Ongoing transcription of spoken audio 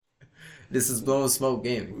This is Blowing Smoke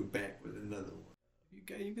Gaming. We're back with another one.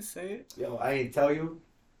 You can say it. Yo, I ain't tell you.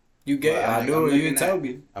 You get. I do it. You didn't tell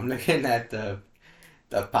me. I'm looking at the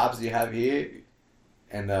pops you have here,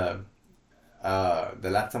 and the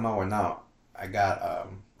last time I went out, I got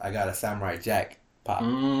a Samurai Jack pop.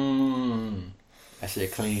 That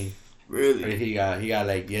shit clean. Really? He got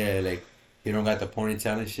like he don't got the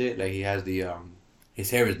ponytail and shit. Like he has the his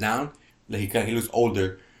hair is down. Like he looks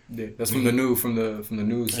older. Yeah, that's from the new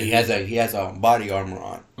news. He has a body armor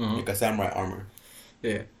on, like a samurai armor.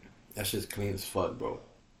 Yeah, that shit's clean as fuck, bro.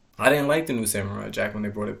 I didn't like the new Samurai Jack when they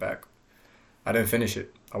brought it back. I didn't finish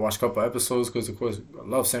it. I watched a couple episodes because, of course, I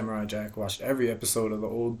love Samurai Jack. I watched every episode of the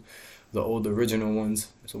old original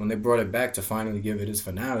ones. So when they brought it back to finally give it its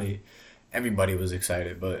finale, everybody was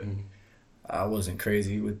excited, but I wasn't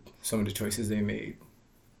crazy with some of the choices they made.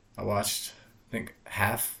 I watched, I think,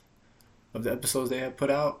 half of the episodes they had put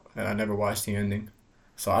out, and I never watched the ending.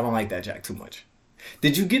 So I don't like that Jack too much.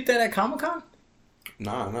 Did you get that at Comic-Con?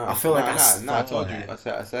 No. I feel like I told you. I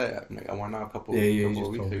said like, I went out a couple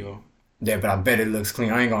weeks ago. Yeah, but I bet it looks clean.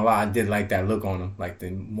 I ain't gonna lie, I did like that look on him. Like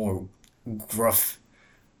the more gruff,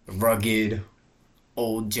 rugged,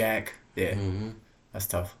 old Jack. Yeah, that's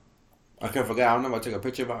tough. I can't forget. I don't know if I took a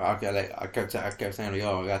picture, but I kept saying,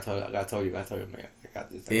 "Yo, I gotta tell you, man. I got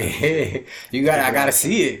this." I gotta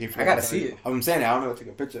see it. I gotta see it. I'm saying, I don't know if I took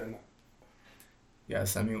a picture or not. Yeah,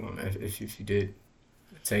 send me one if you did.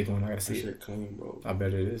 Take one. I gotta see that it. Shit clean, bro. I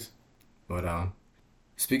bet it is. But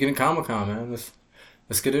speaking of Comic-Con, man, let's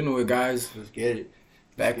get into it, guys. Let's get it.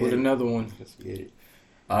 Back with another one. Let's get it.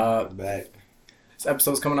 Back. This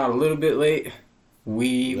episode's coming out a little bit late.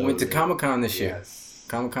 We went to Comic-Con this year. Yes.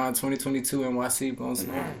 Comic-Con 2022 NYC, Blowing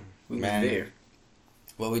Smoke. We was there.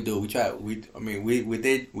 What we do? We tried. We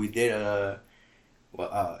did.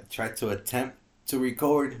 Try to attempt to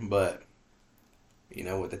record, but. You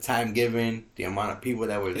know, with the time given, the amount of people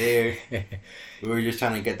that were there, we were just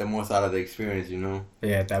trying to get the most out of the experience, you know?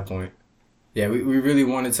 Yeah, at that point. Yeah, we really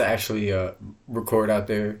wanted to actually record out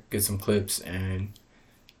there, get some clips, and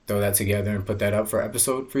throw that together and put that up for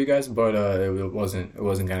episode for you guys, but it wasn't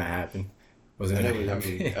gonna happen. That's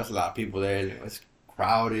a lot of people there. It was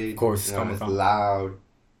crowded. Of course, you know, it's loud.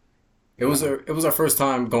 It was our first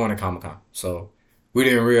time going to Comic-Con, so we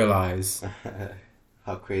didn't realize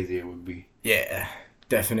how crazy it would be. Yeah,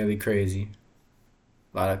 definitely crazy.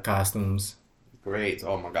 A lot of costumes. Great.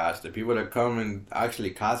 Oh my gosh. The people that come and actually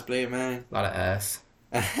cosplay, man. A lot of ass.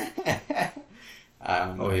 I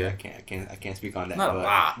don't know. Oh yeah. I can't speak on that. Not a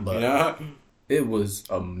lot, but you know? It was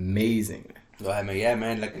amazing. Well, I mean, yeah,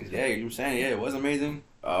 man. You were saying, yeah, it was amazing.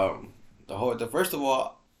 First of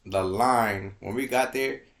all, the line when we got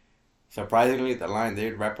there, surprisingly, the line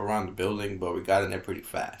did wrap around the building, but we got in there pretty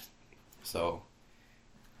fast. So.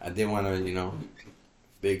 I did want to,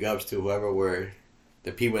 big ups to whoever were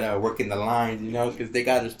the people that were working the lines, because they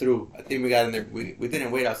got us through. I think we got in there. We didn't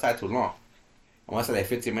wait outside too long. I want to say like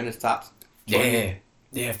 15 minutes tops. 20.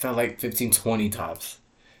 Yeah, it felt like 15, 20 tops.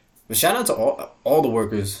 But shout out to all the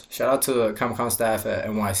workers. Shout out to the Comic-Con staff at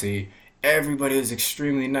NYC. Everybody was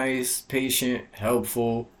extremely nice, patient,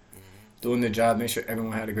 helpful, doing their job, make sure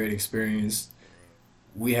everyone had a great experience.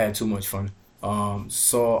 We had too much fun.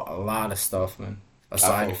 Saw a lot of stuff, man. I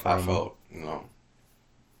felt,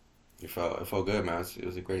 it felt good, man. It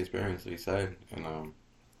was a great experience, like you said, and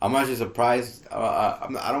I'm actually surprised. I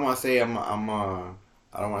don't want to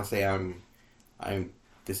say I'm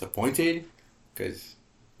disappointed, because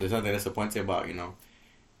there's nothing disappointing about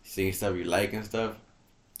seeing stuff you like and stuff.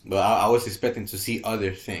 But I was expecting to see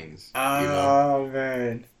other things. Oh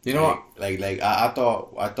man, I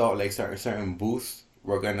thought like certain booths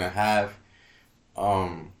were gonna have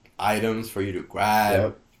items for you to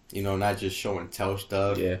grab, not just show and tell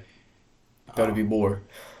stuff. Yeah, gotta be more.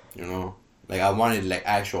 I wanted like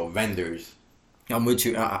actual vendors. I'm with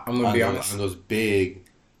you. I'm gonna be honest. On those big.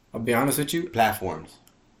 I'll be honest with you. Platforms.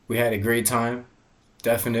 We had a great time.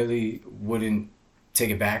 Definitely wouldn't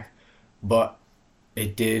take it back, but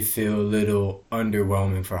it did feel a little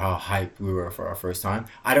underwhelming for how hyped we were for our first time.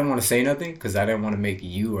 I didn't want to say nothing because I didn't want to make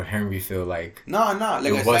you or Henry feel like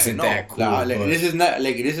it wasn't that cool. This is not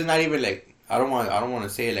even like I don't want to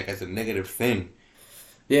say it like it's a negative thing.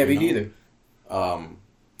 Yeah, me neither.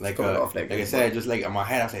 Like I said, just like in my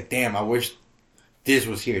head, I was like, damn, I wish this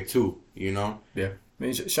was here too. Yeah. I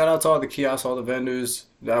mean, shout out to all the kiosks, all the vendors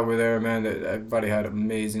that were there, man. Everybody had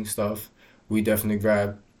amazing stuff. We definitely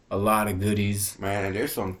grabbed a lot of goodies. Man, and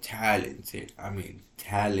there's some talented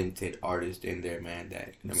artists in there, man.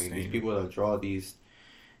 These people that draw these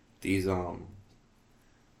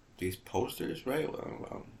posters, right?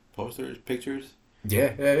 Pictures.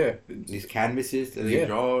 Yeah. These canvases that they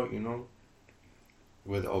draw,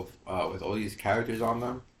 with all these characters on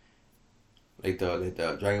them, like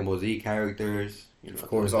the Dragon Ball Z characters, Of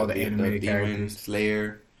course, all the the animated Demon characters.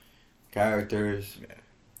 Slayer characters,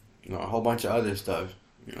 Yeah. a whole bunch of other stuff.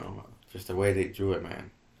 Just the way they drew it,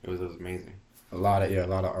 man, it was amazing. A lot of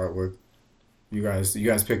artwork. You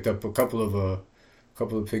guys picked up a couple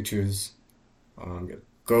of pictures.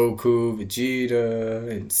 Goku, Vegeta,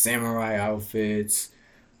 and samurai outfits.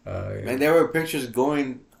 Man, there were pictures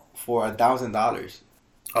going for $1,000.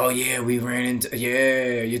 Oh yeah, we ran into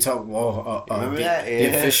you talk well Remember the, that? the Yeah.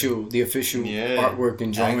 official Yeah. artwork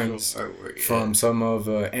and Actual drawings artwork, yeah. from some of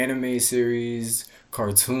anime series,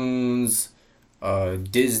 cartoons,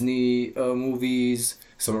 Disney movies,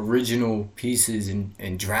 some original pieces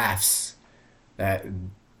and drafts that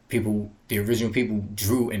the original people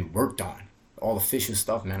drew and worked on. All official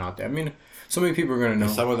stuff, man, out there. I mean, so many people are gonna And know.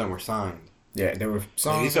 some of them were signed. Yeah, there were Like,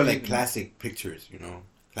 songs. these are like classic pictures,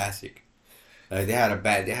 classic. Like they had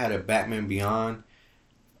a Batman Beyond,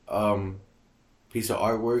 piece of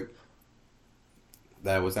artwork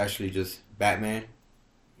that was actually just Batman,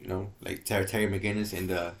 like Terry McGinnis in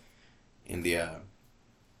the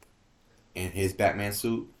in his Batman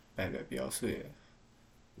suit. That'd be also yeah.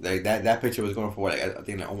 Like that picture was going for like I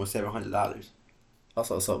think like almost $700.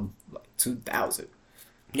 Also, something like 2,000.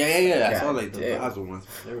 Yeah. I saw God like the damn. 1,000 ones.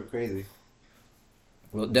 They were crazy.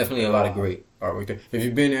 Well, definitely a lot of great artwork there. If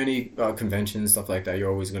you've been to any conventions, stuff like that,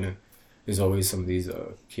 there's always some of these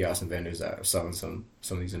kiosk and vendors that are selling some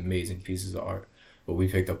of these amazing pieces of art. But we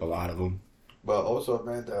picked up a lot of them. But also,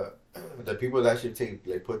 man, the people that should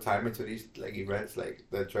put time into these like events, like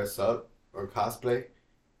the dress up or cosplay.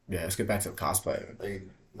 Yeah, let's get back to the cosplay. Like,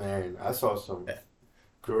 man, I saw some Yeah.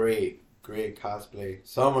 great cosplay.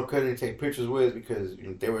 Some I couldn't take pictures with because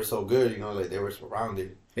they were so good. Like they were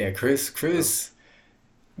surrounded. Yeah, Chris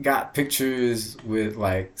got pictures with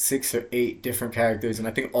like 6 or 8 different characters, and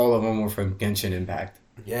I think all of them were from Genshin Impact.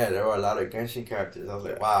 Yeah, there were a lot of Genshin characters. I was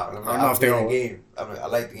like, wow. And I don't know if they played all- the game. I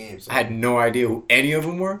like the game. So. I had no idea who any of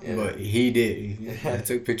them were, Yeah. but he did. He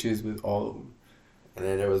took pictures with all of them. And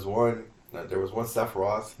then there was one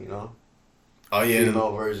Sephiroth. Oh yeah,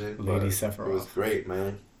 female version. Lady but Sephiroth. It was great,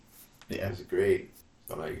 man. Yeah. It was great.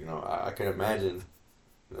 So like, I can imagine.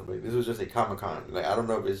 Like, this was just a Comic-Con. Like I don't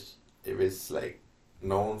know if it's like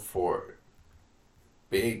known for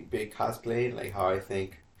big cosplay, like how I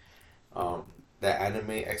think that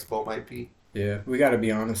Anime Expo might be. Yeah, we got to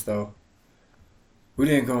be honest though. We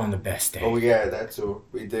didn't go on the best day. Oh yeah, that too.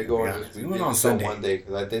 We did go Yeah, on this. we We went did on go Sunday. one day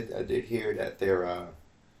because I did hear that they're.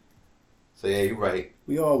 So yeah, you're right.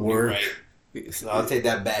 We all work. So I'll take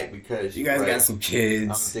that back because You guys you're right. got some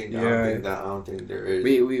kids. I don't think there is.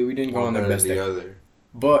 We didn't go on the one best better day. than the other.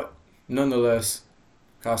 But nonetheless,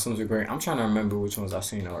 costumes are great. I'm trying to remember which ones I've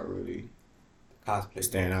seen are really Cosplay.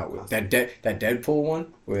 stand out with. That Deadpool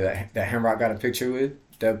one where that Hemrock got a picture with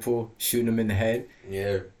Deadpool shooting him in the head.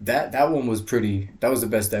 Yeah. That one was pretty. That was the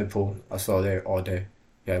best Deadpool I saw there all day.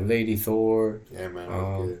 Yeah, Lady Thor. Yeah, man. That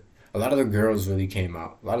was good. A lot of the girls really came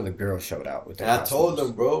out. A lot of the girls showed out with their And I told costumes.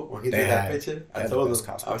 them, bro, when he They did that had- picture, I had the told best him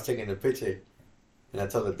costume. I was taking the picture, and I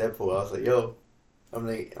told the Deadpool, I was like, "Yo, I'm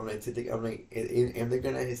like, am they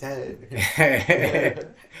gonna his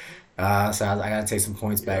head?" So I gotta take some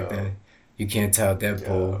points back Yeah. then. You can't tell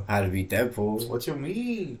Deadpool Yeah. how to be Deadpool. What you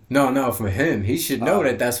mean? No, for him, he should know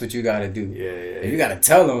that that's what you gotta do. Yeah. If you gotta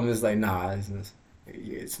tell him, it's like nah.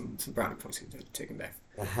 Some brownie points taken back.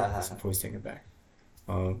 Some points taken back.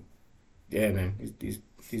 Yeah, man.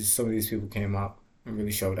 Some of these people came out and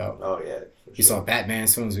really showed out. Oh yeah. For You saw Batman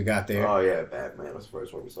as soon as we got there. Oh yeah, Batman was the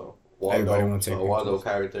first one we saw. Everybody wanna take Waldo pictures.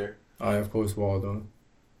 character. Oh, yeah, of course, Waldo.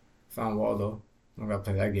 Found Waldo. I don't gotta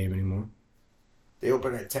play that game anymore. They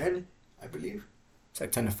open at 10, I believe. It's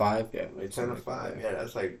like 10 to 5. Yeah. Like 10 to 5. Yeah,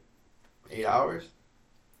 that's like 8 hours.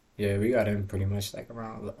 Yeah, we got in pretty much like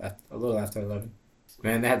around a little after 11.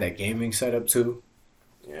 Man, they had that gaming setup too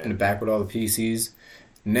Yeah. in the back with all the PCs.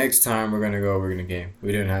 Next time we're gonna game.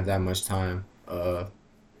 We didn't have that much time when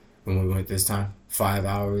we went this time. 5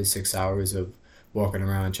 hours, 6 hours of walking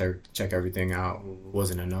around, check everything out.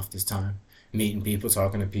 Wasn't enough this time. Meeting people,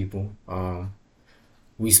 talking to people.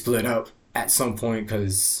 We split up at some point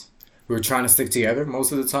because we were trying to stick together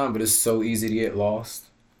most of the time, but it's so easy to get lost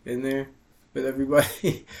in there with everybody.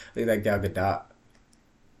 I think that Gal Gadot.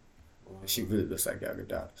 She really looks like Gal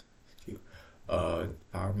Gadot.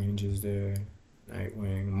 Power Rangers there,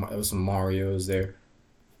 Nightwing. There was some Marios there.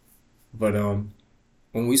 But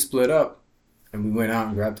when we split up and we went out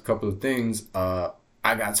and grabbed a couple of things, I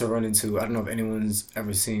got to run into. I don't know if anyone's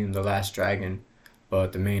ever seen The Last Dragon,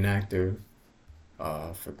 but the main actor,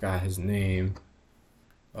 forgot his name,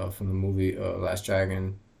 from the movie Last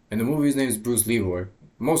Dragon. And the movie's name is Bruce Leroy.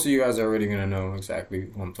 Most of you guys are already gonna know exactly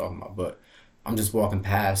who I'm talking about, but I'm just walking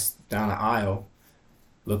past down the aisle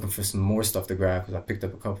looking for some more stuff to grab because I picked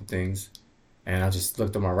up a couple things, and I just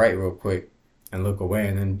looked to my right real quick and look away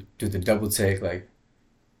and then do the double take like,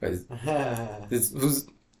 is this who's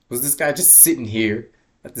was this guy just sitting here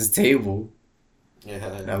at this table?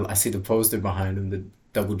 And Yeah. I see the poster behind him, the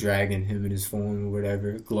double dragon, him in his form or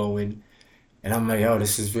whatever, glowing, and I'm like, yo,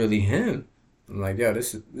 this is really him. I'm like, yo,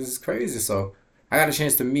 this is crazy. So I got a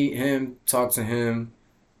chance to meet him, talk to him,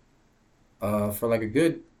 for like a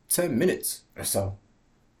good 10 minutes or so,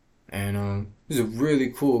 and he's a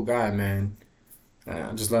really cool guy, man.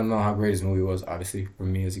 I just let him know how great his movie was, obviously for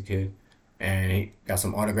me as a kid, and he got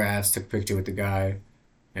some autographs, took a picture with the guy,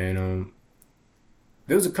 and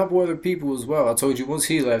there was a couple other people as well. I told you once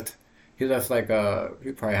he left like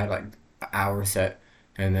he probably had like an hour set,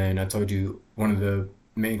 and then I told you one of the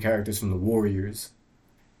main characters from the Warriors,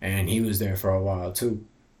 and he was there for a while too.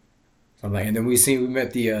 So I'm like, and then we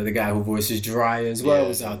met the guy who voices Jiraiya as well Yeah,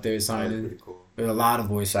 was out there that was signing. pretty cool. There's a lot of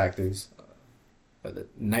voice actors.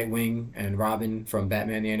 Nightwing and Robin from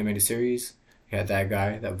Batman the Animated Series. He had that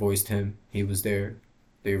guy that voiced him. He was there.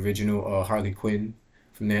 The original Harley Quinn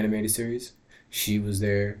from the animated series. She was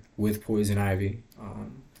there with Poison Ivy.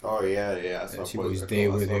 Oh yeah, yeah. I And saw she was poison. they I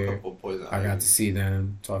were saw a there. couple poison I got to ivy. see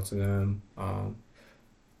them, talk to them.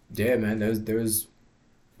 Yeah, man. There was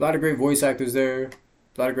a lot of great voice actors there.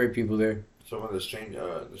 A lot of great people there. Some of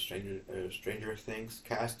Stranger Things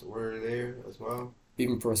cast were there as well.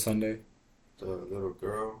 Even for a Sunday, The little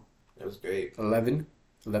girl. It was great. 11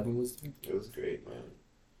 was there. It was great, man.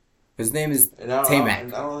 His name is And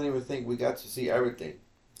Tamac. I don't even think we got to see everything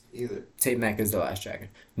either. Tamac is the last dragon.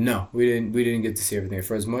 No, we didn't get to see everything.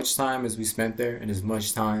 For as much time as we spent there and as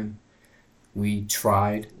much time we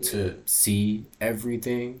tried Yeah. to see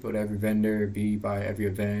everything, go to every vendor, be by every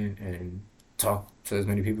event, and talk to as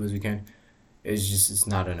many people as we can. It's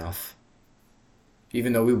not enough.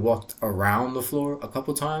 Even though we walked around the floor a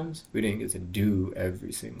couple times, we didn't get to do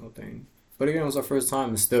every single thing. But again, it was our first time,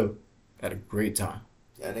 and still had a great time.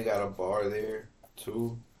 And they got a bar there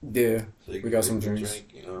too, Yeah, so you we can got drink some and drinks.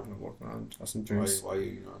 drink. You know, We walked around, got some while you, drinks, while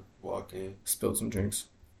you, you know walk in. spilled some drinks.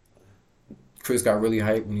 Chris got really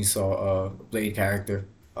hyped when he saw Blade character.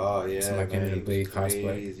 Oh yeah, Somebody came in man, a he was Blade cosplay.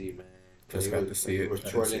 crazy, man. Chris got to see He it. was I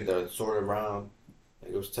didn't see twirling it. the sword around.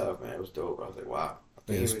 Like, it was tough, man. It was dope. I was like, wow.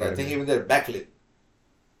 Yeah, it was I think he Spider-Man. even did a backflip.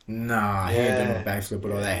 Nah, he ain't done no Yeah, backflip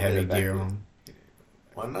with all that yeah, he heavy did a gear backflip. on.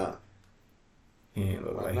 Why not?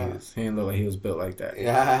 Why not? He ain't look like he was built like that.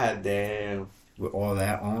 God damn. With all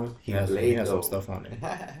that on, He he Blade has some though. stuff on it.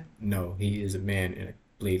 No, he is a man in a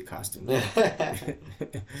Blade costume.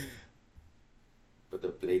 But the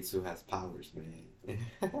blade suit has powers, man.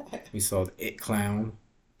 We saw the It Clown.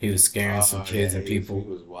 He was scaring some Oh kids yeah, and he people.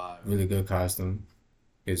 was wild. Really good costume.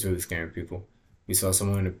 He was really scaring people. We saw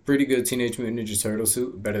someone in a pretty good Teenage Mutant Ninja Turtle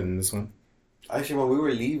suit, better than this one. Actually, when we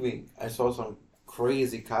were leaving, I saw some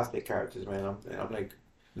crazy cosplay characters, man. I'm like,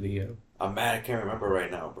 Leo. I'm mad I can't remember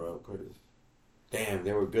right now, bro. Cause damn,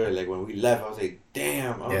 they were good. Like when we left, I was like,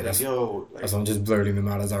 damn. I was Yeah, like, yo, like, that's why I'm just blurting them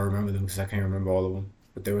out as I remember them because I can't remember all of them.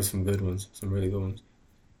 But there were some good ones, some really good ones.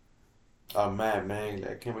 I'm mad, man.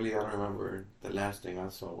 Like, I can't believe I don't remember the last thing I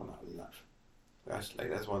saw when I left.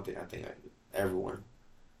 That's one thing I think everyone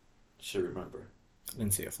should remember. I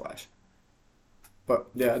didn't see a Flash. But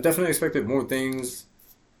yeah, I definitely expected more things,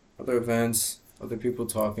 other events, other people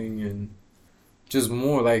talking, and just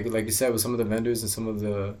more like you said with some of the vendors and some of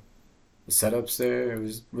the setups there. It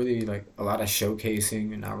was really like a lot of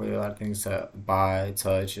showcasing and not really a lot of things to buy,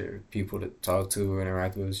 touch, or people to talk to or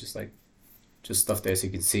interact with. It was just like just stuff there so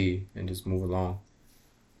you could see and just move along.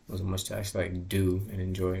 It wasn't much to actually like do and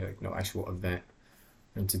enjoy, like no actual event,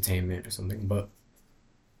 entertainment or something. But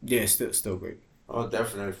yeah, still great. Oh,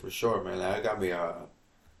 definitely for sure, man. Like, I got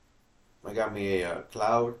me a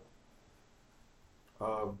cloud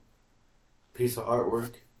um piece of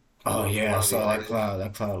artwork. Oh From yeah, one I of the saw that artists. cloud.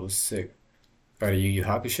 That cloud was sick. Got a Yu Yu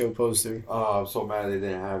Hakusho poster. Oh, I'm so mad they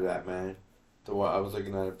didn't have that, man. The one I was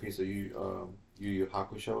looking at a piece of Yu Yu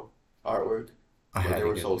Hakusho artwork, I but had they to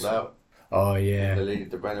were get sold this one. out. Oh And yeah,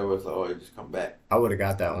 the brand was like, "Oh, just come back." I would have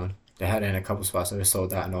got that one. They had it in a couple spots. They were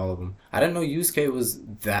sold out in all of them. I didn't know Yusuke was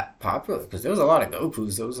that popular because there was a lot of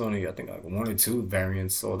Gokus. There was only I think like one or two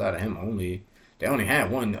variants sold out of him only. They only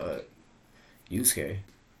had one Yusuke,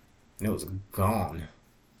 and it was gone.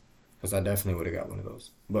 Because I definitely would have got one of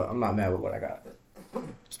those. But I'm not mad with what I got.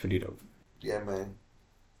 It's pretty dope. Yeah, man.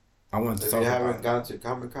 I wanted to If talk you about haven't it. gone to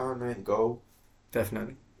Comic Con, man, go.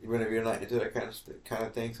 Definitely. Even if you're not into that kind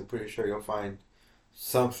of things, I'm pretty sure you'll find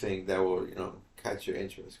something that will, catch your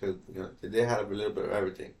interest because they had a little bit of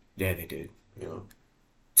everything. Yeah, they did. You know.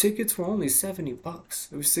 Tickets were only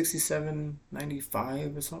 $70. It was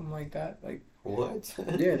 67.95 or something like that. Like What?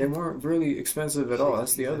 yeah, they weren't really expensive at all.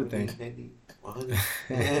 That's the other thing. 90,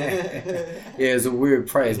 Yeah, it's a weird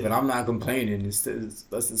price, but I'm not complaining. It's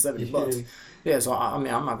less than $70. Yeah, so I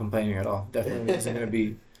mean, I'm not complaining at all. Definitely isn't gonna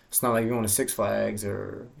be. It's not like you're going to Six Flags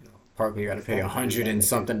or park where you got to pay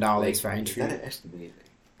 $100 for entry Is that an estimate?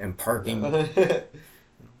 and parking.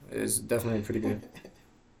 It's definitely pretty good.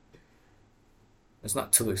 It's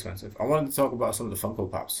not too expensive. I wanted to talk about some of the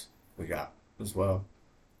Funko Pops we got as well.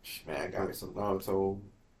 Man, I got me some Naruto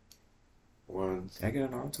ones. Did I get a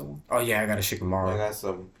Naruto one? Oh yeah, I got a I Shikamaru. got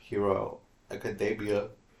some Hero Academia.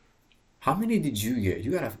 How many did you get?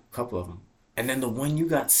 You got a couple of them. And then the one you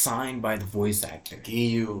got signed by the voice actor.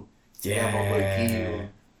 Giyu. Yeah, my boy Yeah. Giyu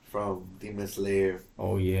from Demon Slayer.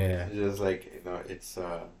 Oh yeah. It's just like,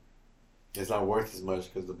 it's not worth as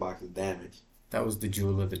much because the box is damaged. That was the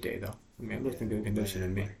jewel of the day though. I mean, it looked in good condition to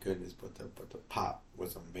Man, me. my goodness, but the pop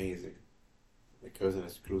was amazing. Like, it was an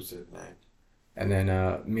exclusive, man. And then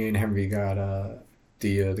me and Henry got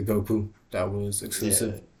the Goku that was Yeah.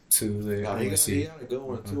 exclusive to the No, he OSC. got a good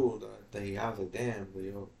one too. I was like, damn,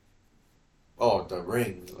 oh, the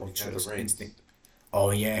ring. He got Ultra's the rings. Instinct.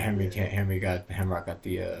 Oh yeah, Henry got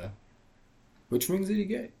the which rings did he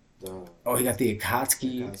get? The Oh, he got the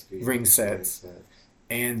Akatsuki Akatsuki ring sets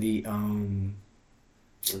and the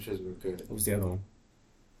which is good. what was the other one?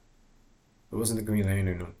 It wasn't the Green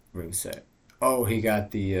Lantern ring set. Oh, he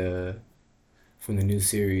got the from the new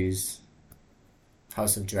series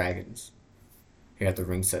House of Dragons. He got the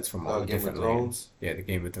ring sets from all the Game of different Thrones? lands. Yeah, the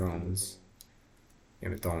Game of Thrones.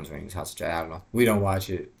 Game of Thrones rings, House of Dragons. I don't know. We don't watch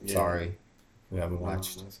it. Yeah. Sorry. We haven't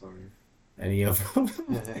watched No, sorry. any of them.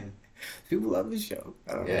 People love the show.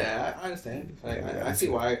 I don't know. Yeah, I understand. I see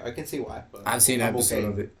why. I can see why. But I've seen an I'm episode okay.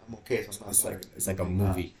 of it. I'm okay. So It's like a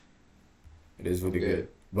movie. It is really I'm good. good.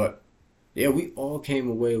 But yeah, we all came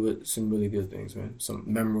away with some really good things, man. Some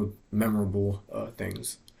memorable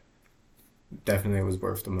things. Definitely was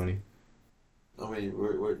worth the money. I mean,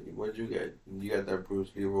 what'd you get? You got that Bruce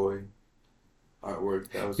Leroy artwork.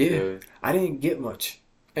 That was Yeah. good. I didn't get much.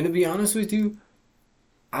 And to be honest with you,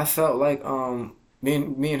 I felt like me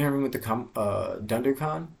and Henry went to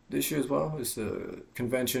DunderCon this year as well. It's a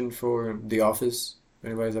convention for The Office. If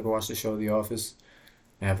anybody's ever watched the show The Office,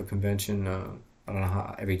 they have a convention. I don't know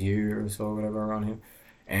how every year or so, or whatever around here.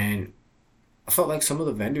 And I felt like some of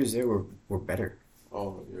the vendors there were better.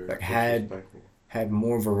 Oh, you're Like had disrespectful. had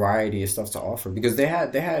more variety of stuff to offer because they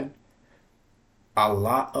had a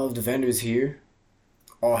lot of the vendors here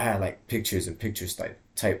all had like pictures and pictures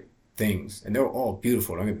type things, and they were all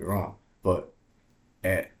beautiful. Don't get me wrong, but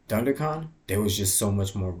at DunderCon there was just so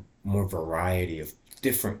much more variety of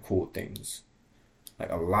different cool things,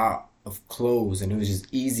 like a lot of clothes, and it was just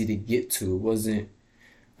easy to get to. It wasn't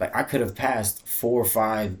like I could have passed 4 or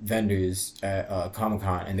 5 vendors at Comic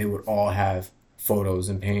Con, and they would all have photos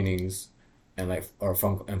and paintings and like or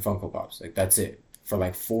Funko Pops. Like that's it for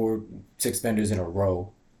like 4, 6 vendors in a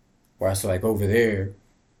row. Whereas like over there,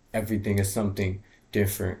 everything is something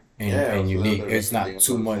different Yeah, and so unique. that's It's not everything,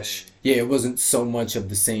 too I'm much. saying. Yeah, it wasn't so much of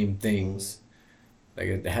the same things. Like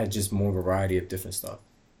it had just more variety of different stuff.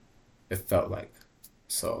 It felt like.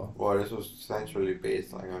 So Well, this was essentially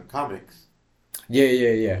based like on comics.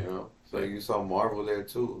 yeah. So you saw Marvel there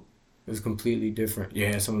too. It was completely different.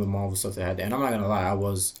 Yeah, some of the Marvel stuff they had there. And I'm not gonna lie,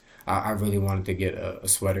 I really wanted to get a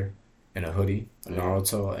sweater and a hoodie, a Yeah.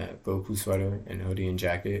 Naruto and a Goku sweater and hoodie and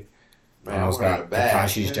jacket. Man, I I almost wanted a got bag.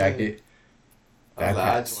 Takashi's jacket. I was like, I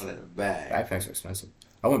Backpacks. just wanted a bag. Backpacks are expensive.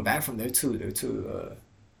 I went back from there too. They were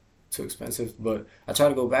too expensive. But I tried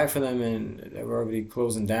to go back for them and they were already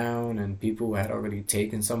closing down and people had already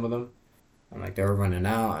taken some of them. And like they were running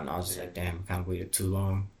out and I was just like, damn, I kinda waited too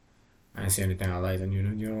long. I didn't see anything I liked and you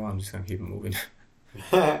know what, I'm just gonna keep it moving.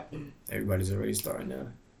 Everybody's already starting to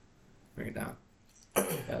bring it down.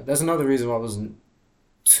 Yeah, that's another reason why I wasn't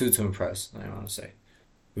too impressed, I want to say.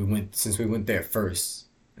 Since we went there first,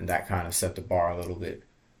 and that kind of set the bar a little bit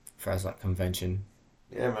for us like convention.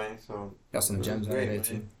 Yeah, man. So Got some it was gems out great, there man.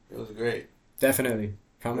 too. It was great. Definitely.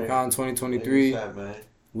 Comic Con Like 2023. you said, man.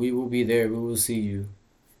 We will be there. We will see you.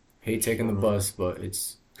 Hate taking the Sure. bus, but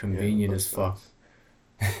it's convenient Yeah, as fuck.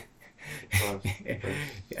 Bus.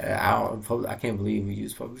 Yeah, I can't believe we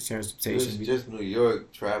use public transportation. Just New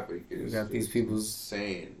York traffic is got these people's-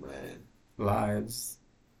 insane, man. Lives.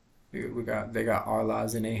 They got our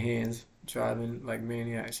lives in their hands, driving like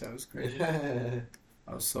maniacs. That was crazy.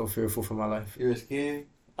 I was so fearful for my life. You were skiing?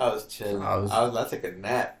 I was chilling. I was- I took a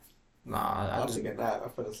nap. Nah, I I'm just taking a nap. I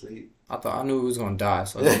fell asleep. I thought I knew he was gonna die,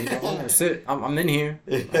 so I was like, that's it. I'm in here.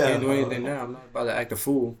 I can't do anything Yeah. now. I'm not about to act a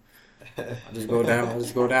fool. I just go down. I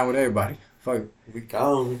just go down with everybody. Fuck We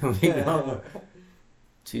gone. it. We gone.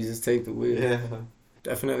 Jesus, take the wheel. Yeah.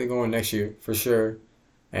 Definitely going next year for sure,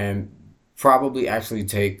 and probably actually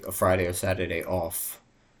take a Friday or Saturday off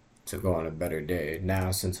to go on a better day. Now,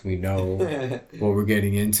 since we know what we're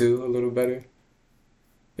getting into a little better,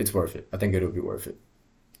 it's worth it. I think it'll be worth it,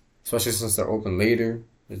 especially since they're open later.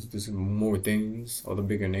 There's more things. All the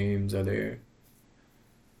bigger names are there,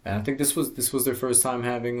 and I think this was their first time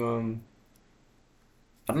having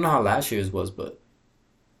I don't know how last year's was, but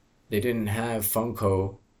they didn't have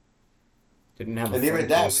Funko. They didn't have a And even Funko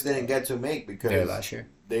that we didn't get to make there because last year.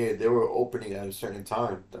 they were opening at a certain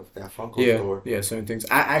time. That Funko Yeah, store. yeah, certain things.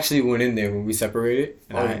 I actually went in there when we separated,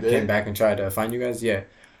 and Oh, you I came did? back and tried to find you guys. Yeah,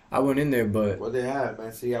 I went in there, but What they had,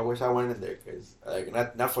 man. See, I wish I went in there because like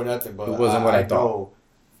not for nothing, it but wasn't what I thought.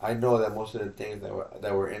 I know that most of the things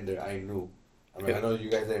that were in there I knew. I mean, I It, know you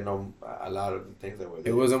guys didn't know a lot of the things that were it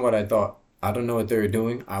there. wasn't what I thought. I don't know what they were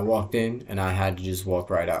doing. I walked in, and I had to just walk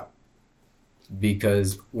right out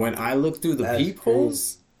because when I looked through the That's crazy.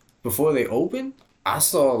 peepholes before they opened, I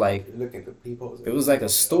saw like You look at the people. it was like a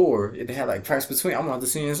store. It had like cracks between. I wanted to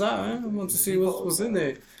see inside. Man. I wanted to see what's in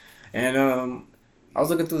there. And I was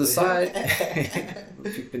looking through the side,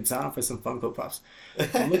 peeping time for some Funko Pops.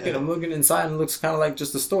 I'm looking inside, and it looks kind of like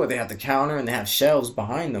just a store. They have the counter, and they have shelves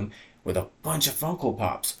behind them with a bunch of Funko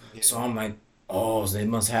Pops. Yeah. So I'm like, oh, so they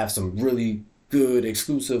must have some really good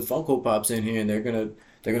exclusive Funko Pops in here, and they're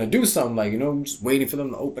gonna do something like just waiting for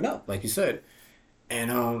them to open up, like you said.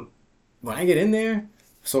 And when I get in there,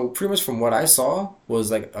 so pretty much from what I saw was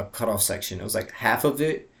like a cutoff section. It was like half of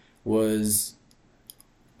it was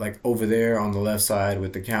like over there on the left side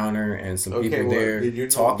with the counter and some Okay, people well, there did you know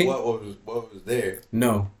talking. what was there?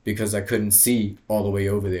 No, because I couldn't see all the way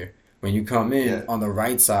over there. When you come in Yeah. on the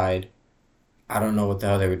right side, I don't know what the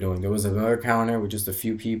hell they were doing. There was another counter with just a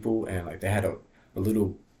few people, and like they had a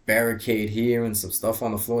little barricade here and some stuff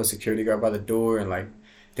on the floor, security guard by the door, and like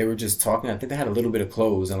they were just talking. I think they had a little bit of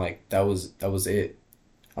clothes, and like that was it.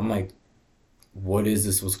 I'm like, what is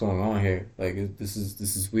this? What's going on here? Like this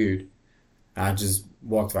is weird. I just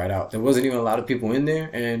walked right out. There wasn't even a lot of people in there,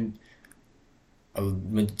 and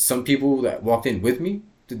some people that walked in with me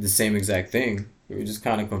did the same exact thing. We were just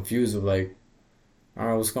kind of confused of like, all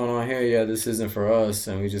right, what's going on here? Yeah, this isn't for us,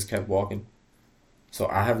 and we just kept walking. So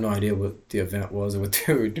I have no idea what the event was or what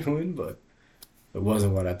they were doing, but it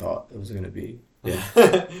wasn't what I thought it was gonna be.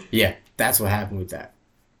 Yeah, yeah, that's what happened with that.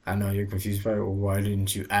 I know you're confused, probably. Well, why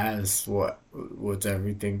didn't you ask what's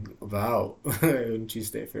everything about? Why didn't you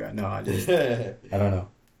stay for? No, I don't know.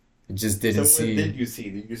 It just So didn't what did see. you see?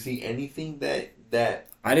 Did you see anything that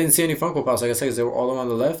I didn't see any Funko Pops. Like I said, 'cause they were all on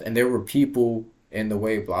the left, and there were people in the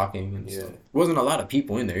way blocking and yeah, stuff. Wasn't a lot of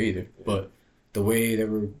people in there either, yeah. but the way they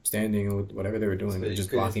were standing and whatever they were doing, So they were you just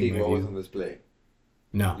couldn't blocking see my what was view. on display.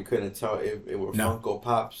 No, You couldn't tell if it were no, Funko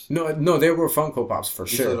Pops. no. There were Funko Pops for You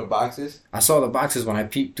saw sure. the boxes. I saw the boxes when I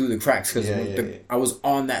peeked through the cracks because Yeah, yeah, yeah. I was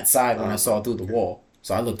on that side when I saw it through the Okay. wall.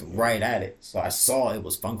 So I looked Yeah. right at it. So I saw it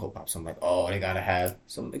was Funko Pops. I'm like, oh, they gotta have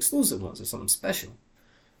some exclusive ones or something special.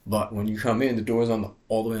 But when you come in, the door's on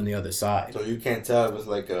all the way on the other side. So you can't tell if it's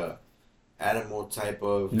like a animal type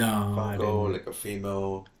of No, I Funko, didn't. like a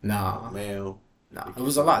female, a Nah, male. nah. You It can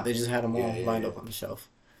was a lot. They just had them Yeah, all yeah, lined yeah. up on the shelf.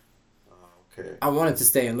 Okay. I wanted to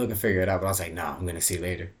stay and look and figure it out, but I was like, nah, I'm gonna see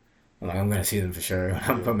later. I'm like, I'm gonna see them for sure when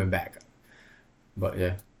I'm Yeah. coming back. But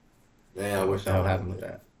yeah, Yeah, I what wish the I hell went happened in with there.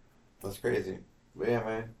 that? That's crazy. But yeah,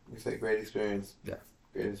 man, it's a great experience. Yeah,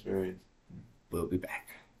 Great experience. we'll be back.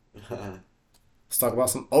 Let's talk about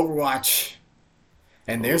some Overwatch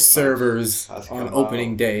and their Overwatch servers has on come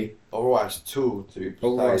opening out. day. Overwatch 2, to be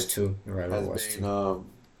Overwatch precise, 2. You're right, has Overwatch been 2.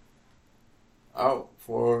 out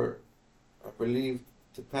for, I believe,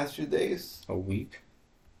 the past few days. A week.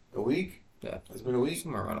 A week? Yeah. It's been a week?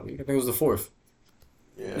 Somewhere around a week. I think it was the 4th.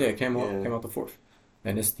 Yeah. Yeah, it came out Yeah. came out the 4th.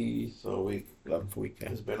 And it's the So a week. 11th week. Yeah.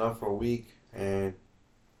 It's been out for a week, and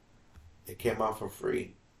it came out for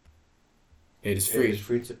free. It is It free. is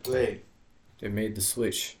free to play. They made the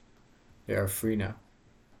switch. They are free now.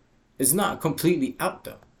 It's not completely out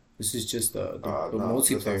though. This is just the No, it does not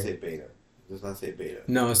multiplayer. say beta. It does not say beta.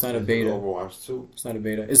 No, it's not a It's beta. Overwatch 2. It's not a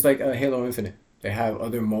beta. It's like Halo Infinite. They have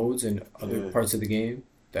other modes and other Yeah. parts of the game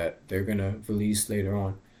that they're gonna release later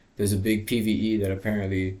on. There's a big PVE that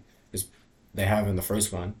apparently is they have in the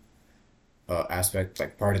first one aspect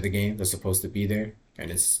like part of the game that's supposed to be there,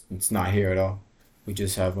 and it's not here at all. We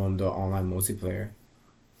just have on the online multiplayer.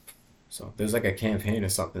 So there's like a campaign or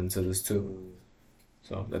something to this too. Mm.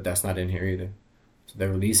 So that's not in here either. So they're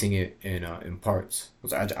releasing it in parts,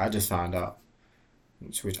 which I just found out.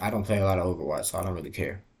 Which I don't play a lot of Overwatch, so I don't really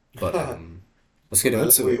care. But let's get Well,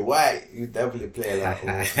 look into where it. you white. You definitely play a lot of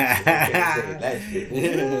Overwatch. So you can't say that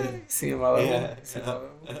shit. See my level? Yeah. See my level?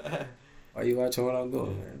 Why you watching what I'm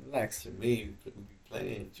doing, man? Relax. To me, you couldn't be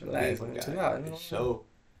playing. To Relax, me, man. my Chill guy, out. the show.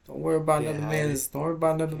 Don't worry about Can't another hide man's. it. Don't worry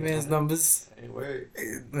about another Can't man's hide it. numbers. Ain't worried.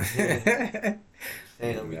 You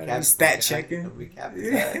Saying don't be gotta capping. do stat checking. Don't be capping.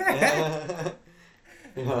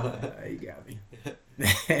 You got me.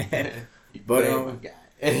 You But play my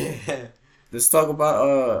guy. let's talk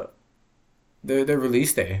about their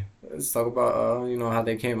release day. Let's talk about how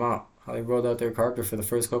they came out, how they rolled out their character for the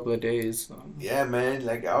first couple of days. Yeah, man.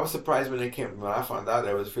 Like I was surprised when I found out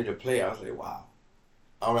that it was free to play. I was like, wow.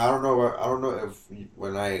 I mean, I don't know if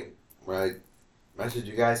when I messaged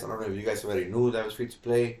you guys, I don't know if you guys already knew that it was free to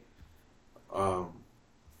play.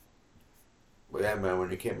 But yeah, man,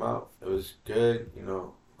 when it came out, it was good. You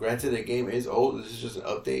know, granted, the game is old. This is just an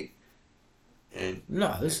update. And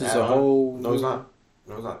No, this is add a on. whole. No, it's not.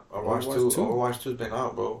 No, it's not. Overwatch Overwatch 2. 2? Overwatch 2's been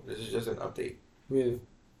out, bro. This is just an update. Really?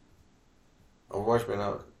 Overwatch been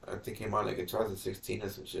out. I think came out like in 2016 or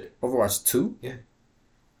some shit. Overwatch 2?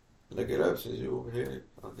 Look it up since you over here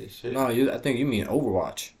on this shit. No, I think you mean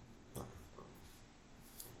Overwatch.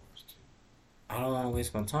 I don't want to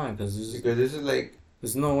waste my time because Because this is like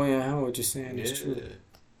there's no way in hell what you're saying yeah, is true.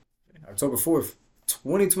 October 4th,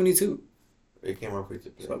 2022. it came out free to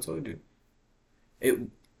play. So I told you. It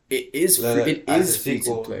is Like, free, it as is a free to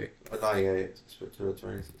sequel- play. Oh, no, yeah, it's to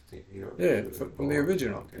 2016. You know, Yeah, from the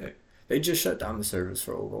original. Okay. Yeah. They just shut down the servers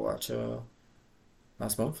for Overwatch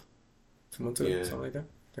last month, 2 months ago, Yeah. something like that.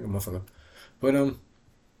 I think a month ago. But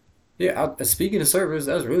yeah. Speaking of servers,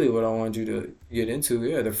 that's really what I wanted you to get into.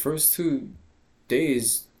 Yeah, the first 2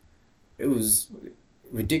 days, it was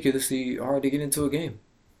ridiculously hard to get into a game.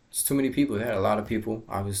 It's too many people. They had a lot of people.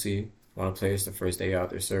 Obviously, want to play. It's the first day out.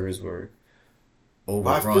 Their servers were But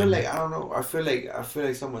I overrun. feel like I don't know. I feel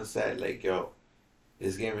like someone said like, "Yo,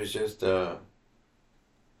 this game is just like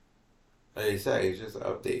they said, it's just an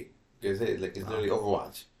update." Because it's literally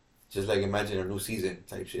Overwatch. Just like imagine a new season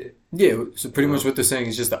type shit. Yeah, so pretty much what they're saying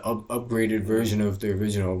is just the upgraded version of the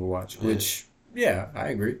original Overwatch, Yeah. which, yeah, I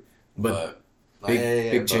agree. But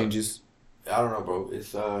big but changes. I don't know, bro.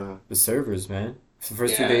 It's The servers, man. For the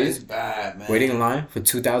first yeah, 2 days, it's bad, man. waiting in line for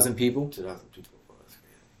 2,000 people, 2,000 people. Bro. That's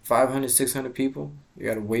crazy. 500, 600 people. You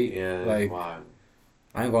gotta wait. Yeah, Like, wow.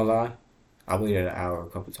 I ain't gonna lie. I waited an hour a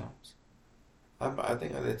couple times. I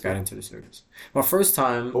think I did too. Got into the servers. My first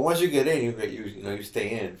time, But once you get in, you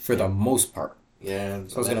stay in. for the most part. Yeah,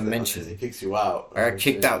 So I was gonna mention. it kicks you out. I got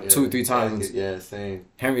kicked out 2 or 3 times. Yeah, same.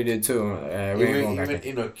 Henry did too. We ain't going Even back.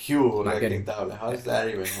 in a queue, Not like getting- kicked out. Like, how does that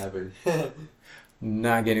even happen?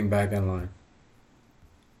 Not getting back in line.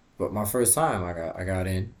 But my first time, I got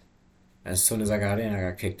in. As soon as I got in, I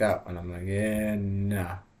got kicked out, and I'm like, yeah,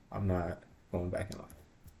 nah, I'm not going back in line.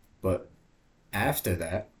 But after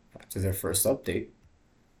that, after their first update,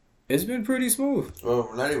 it's been pretty smooth.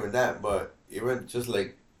 Well, not even that, but even just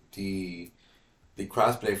like the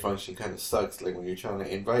crossplay function kind of sucks. Like when you're trying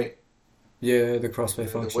to invite, Yeah, the crossplay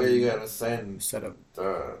the function way you gotta send setup.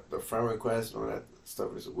 the friend request and all that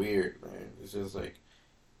stuff is weird, man. It's just like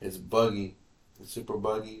it's buggy. It's super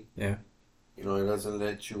buggy. Yeah. You know, it doesn't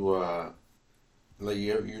let you like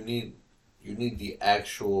you need the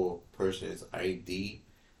actual person's ID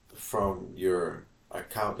from your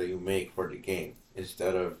account that you make for the game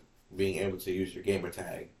instead of being able to use your gamer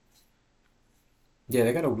tag. Yeah,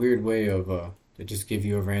 they got a weird way of they just give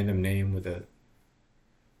you a random name with a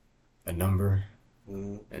number,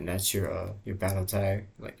 Mm-hmm. and that's your battle tag,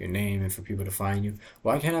 like your name, and for people to find you.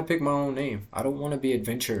 Why can't I pick my own name? I don't want to be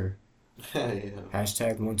adventurer. Yeah.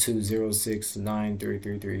 Hashtag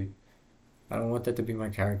 120693333. I don't want that to be my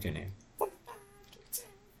character name.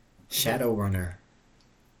 Shadowrunner.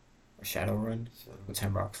 Or Shadowrun So, with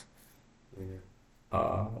 10 rocks.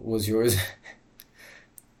 yeah. Was yours?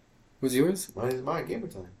 Was yours? Mine is my gamer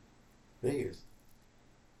time. Vegas.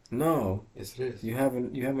 No. Yes, it is. You have a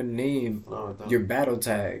name. No, no. Your battle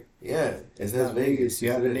tag. Yeah, it It's says not Vegas. You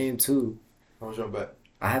Yes, have it a is. name too. How much you want to bet?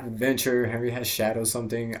 I have adventure. Henry has shadow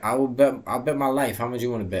something. I'll bet my life. How much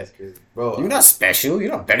you want to bet? That's crazy. Bro, You're not special.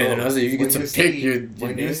 You're not better than bro, us. If you when get to you pick see- your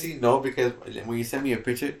when name. you see because when you send me a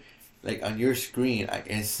picture, like on your screen,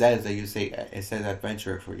 it says that it says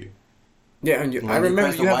adventure for you. Yeah, and When I you remember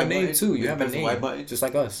press you the have a Y name button, too. when You you have a press the Y name, button, just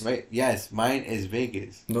like us. Right? Yes, mine is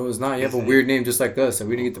Vegas. No, it's not. You have a Yes, it weird name just like us, and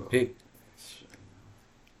we didn't get to pick.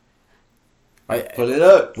 Pull it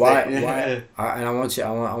up. Why? And I want you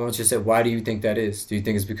to say, why do you think that is? Do you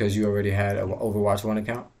think it's because you already had an Overwatch 1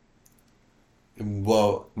 account?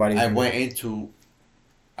 Well, Why do you I think went into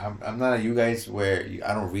I'm not like you guys where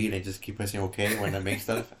I don't read and just keep pressing OK when I make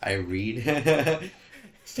stuff. I read.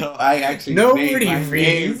 So I actually made Nobody my name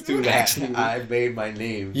reads. to that. Actually, I made my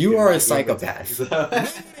name. you to are my a game psychopath. attack.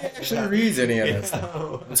 Nobody actually reads any of that stuff.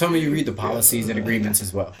 Yo. Tell me you read the policies and agreements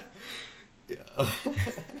as well. Yo.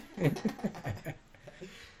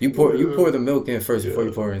 You pour the milk in first before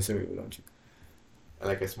you pour in cereal, don't you?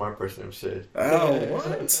 Like a smart person and shit. Oh,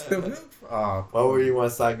 what? The milk? Oh, Why would you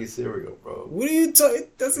want soggy cereal, bro? what are you talking?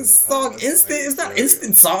 Doesn't sog instant. It's not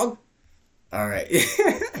instant sog. All right.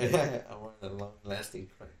 I want a long-lasting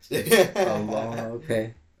crunch. A long,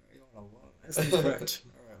 okay. You want a long-lasting crunch.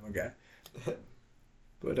 All right, my guy.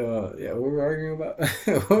 But yeah, what were we arguing about?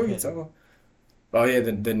 What were we talking about? Oh yeah,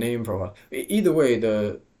 the name profile. Either way,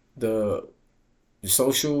 the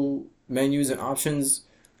social menus and options,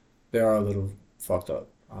 they are a little fucked up,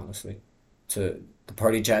 honestly. The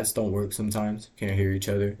party chats don't work sometimes. Can't hear each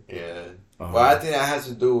other. Yeah. Well, I think that has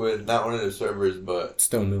to do with not only the servers, but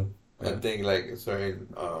Still new. I Yeah. think like certain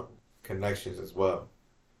connections as well.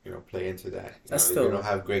 Play into that. That's If still- you don't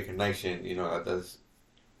have great connection, that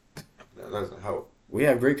doesn't help. We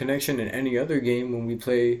have great connection in any other game when we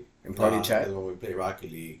play in party Nah, chat. 'cause when we play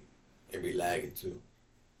Rocket League, it be lagging too.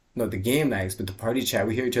 No, the game lags, but the party chat,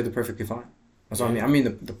 we hear each other perfectly fine. That's what I mean. I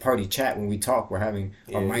mean the party chat when we talk, we're having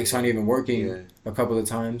our mics aren't even working Yeah. a couple of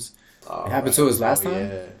times. Oh, It happened to us last time,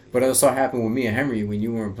 Yeah. but it also happened with me and Henry when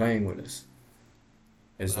you weren't playing with us.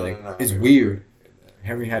 It's No, like no, no, it's I remember. weird.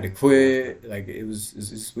 Henry had to quit. Like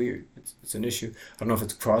it's weird. It's an issue. I don't know if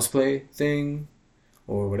it's a crossplay thing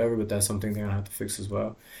or whatever, but that's something they're gonna have to fix as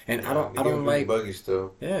well. And I The game don't is like buggy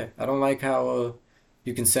still. I don't like how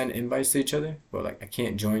you can send invites to each other, but like I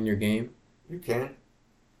can't join your game. You can.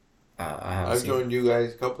 I haven't I've seen. joined you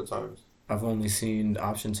guys a couple times. I've only seen the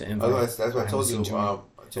option to invite. Otherwise, that's what I haven't told seen you. join. I told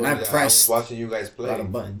And you I that I was pressed watching you guys a lot play.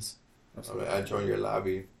 of buttons. I joined your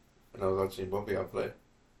lobby, and I was watching both of y'all play.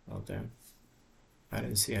 Oh damn! I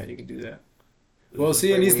didn't see how you could do that. It's Well, just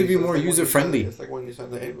see, it needs when to be you- more it's like when you user-friendly. send- It's like when you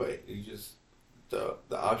send the invite. You just the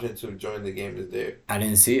option to join the game is there. I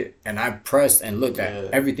didn't see it, and I pressed and looked at Yeah.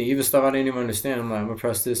 everything, even stuff I didn't even understand. I'm like, I'm gonna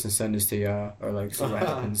press this and send this to y'all, or like see what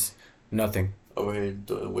happens. Nothing. Over here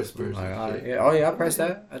doing I'm whispers. like, and all right, shit. yeah, oh yeah, I pressed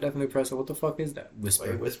that. I definitely pressed it. What the fuck is that? Why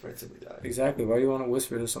Whisper. you whispering to me, dog? Exactly. Why do you want to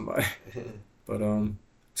whisper to somebody? But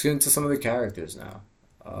let's get into some of the characters now.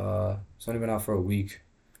 It's only been out for a week.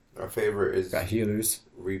 Our favorite is Got healers.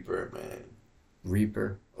 Reaper, man.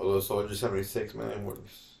 Reaper. Although Soldier 76, man, was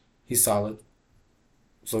He's solid.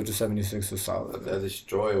 Soldier 76 was a solid.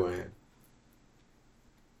 destroyer with him.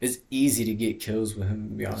 It's easy to get kills with him,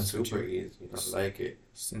 to be It's honest with super you. easy. I like it.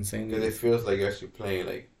 It's insane. Because it feels like you're actually playing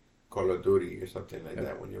like Call of Duty or something like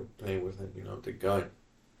that when you're playing with him, with the gun.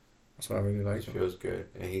 That's why I really It like him. feels good.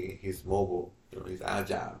 And he's mobile. He's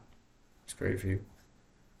agile. It's great for you.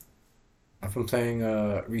 I've been playing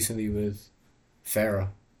recently with Farah.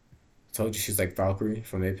 I told you she's like Valkyrie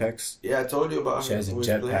from Apex. Yeah, I told you about She him. has a when we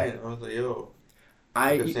jetpack. playing. I was like, yo.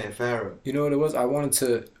 I kept I saying Farrah. You know what it was? I wanted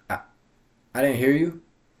to I didn't hear you,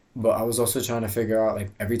 but I was also trying to figure out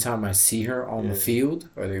like every time I see her on the Yeah. field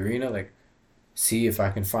or the arena, like see if I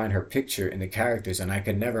can find her picture in the characters, and I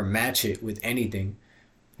could never match it with anything.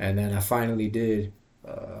 And then I finally did,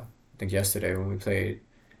 I think yesterday when we played,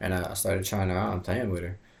 and I started trying her out and playing with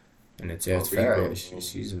her. And it's Oh, Farrah. Reaper.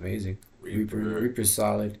 She's amazing. Reaper. Reaper's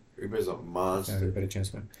solid. Reaper's a Yeah, monster. better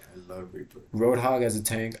chance, man. I love Reaper. Roadhog as a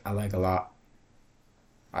tank, I like a lot.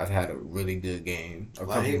 I've had a really good game. A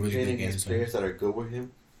Why couple he really playing good against games. players that are good with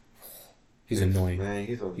him? He's annoying. Man,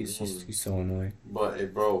 he's annoying. He's so annoying.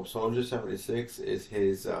 But bro, Soldier 76 is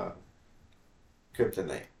his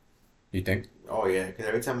kryptonite. You think? Oh yeah, because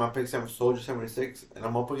every time I pick some Soldier 76 and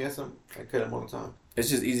I'm up against him, I kill him all the time. It's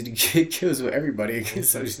just easy to get kills with everybody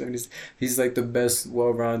against Soldier 76. He's like the best,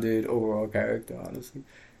 well-rounded overall character, honestly.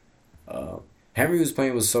 Henry was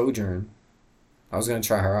playing with Sojourn. I was gonna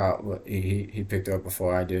try her out, but he picked her up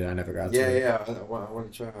before I did. I never got to Yeah, her. yeah, I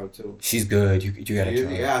want to try her too. She's good. You gotta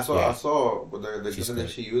try her. Yeah, I saw with the She's gun that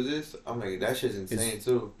good. she uses. I'm like, that shit's insane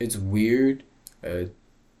too. It's weird. It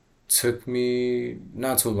took me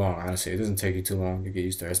not too long, honestly. It doesn't take you too long to get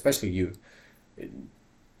used to her, especially you.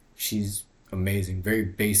 She's amazing. Very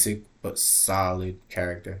basic but solid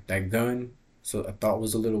character. That gun, so I thought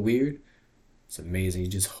was a little weird. It's amazing. You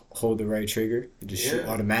just hold the right trigger, and just shoot Yeah.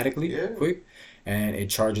 automatically, Yeah. quick, and it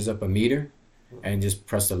charges up a meter, and just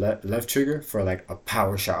press the left trigger for like a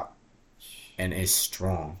power shot, and it's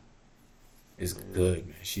strong. It's good,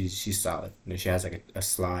 man. She's solid. And then she has like a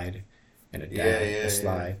slide and a Yeah,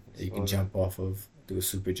 slide yeah. that you can jump off of, do a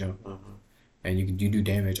super jump, Uh-huh. and you do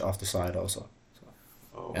damage off the slide also.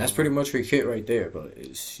 Oh, And that's pretty much her kit right there.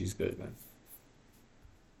 But she's good, man.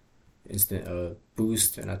 instant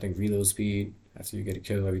boost, and I think reload speed after you get a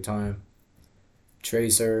kill every time.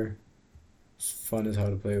 Tracer, it's fun as hell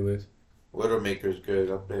to play with. Widowmaker's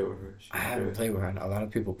good. I play with her. I She's haven't good. played with her. A lot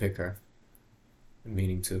of people pick her,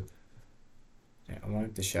 meaning to. Yeah, I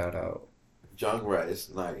wanted to shout out Junkrat is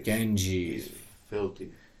nice. Genji. He's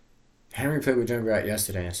filthy. Henry played with Junkrat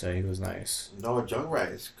yesterday and said he was nice. No,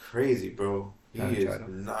 Junkrat is crazy, bro. He I haven't is tried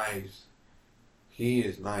him. nice. He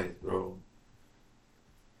is nice, bro.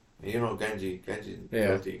 And you know Genji. Genji Yeah,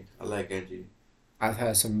 filthy. I like Genji. I've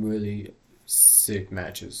had some really sick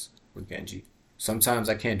matches with Genji. Sometimes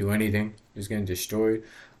I can't do anything, just getting destroyed.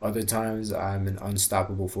 Other times I'm an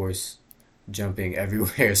unstoppable force, jumping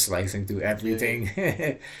everywhere, slicing through Yeah.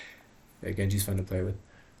 everything. Yeah, Genji's fun to play with.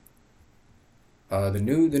 The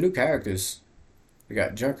new characters. We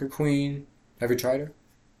got Junker Queen. Have you tried her?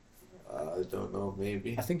 I don't know,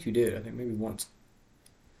 I maybe. think you did. I think maybe once.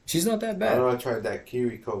 She's not that I bad. know I tried that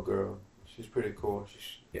Kiriko girl. She's pretty cool.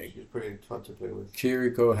 Yeah, She's pretty fun to play with.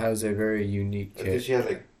 Kiriko has a very unique I think kit. she has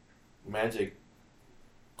like magic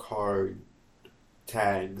card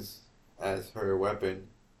tags as her weapon.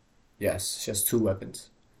 Yes, she has two weapons.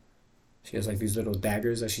 She has like these little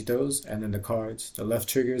daggers that she throws, and then the cards. The left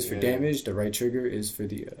trigger is for Yeah, damage. The right trigger is for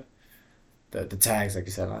the tags, like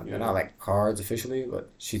you said. They're yeah. not like cards officially, but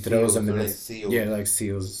she throws Seals, them, they're and like then yeah, seals. like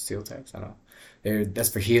seal tags. I know. That's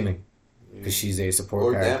for healing Yeah. because she's a support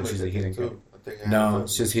Or character. damage, She's I a think healing character. too. I think it has No, a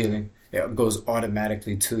it's just mixture. healing. It goes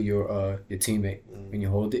automatically to your teammate Mm. when you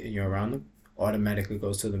hold it and you're around them. Automatically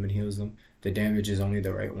goes to them and heals them. The damage is only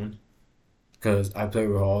the right one. Because I play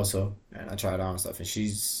with her also, and I tried out and stuff, and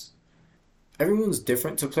she's everyone's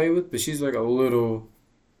different to play with, but she's like a little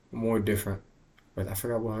more different. But I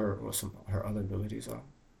forgot what some her other abilities are.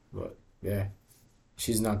 But yeah,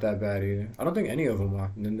 she's not that bad either. I don't think any of them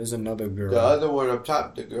are. And then there's another The girl. other one up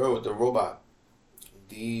top, the girl with the robot,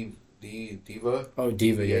 Diva, Oh,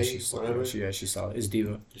 Diva. Yeah, DA, whatever. she's solid. It's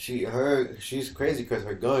Diva. She's crazy because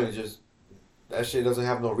her gun is just that shit doesn't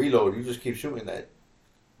have no reload. You just keep shooting that.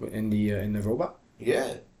 In the robot.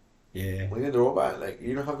 Yeah, Yeah, when you're in the robot, like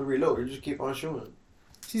you don't have to reload. You just keep on shooting.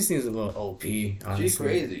 she seems a little OP, She's honestly.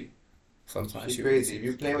 crazy. Sometimes She's she really crazy. If seems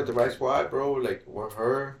you play with the right squad, bro, like with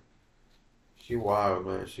her, she wild,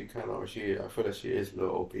 man. She kind of she. I feel like she is a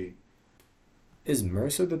little OP. Is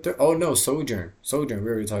Mercer the third? Oh no, Sojourn. Sojourn. We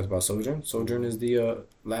already talked about Sojourn. Sojourn Mm-hmm. is the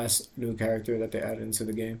last new character that they added into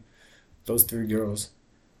the game. Those three girls.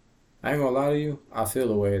 I ain't gonna lie to you. I feel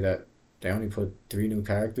the way that they only put three new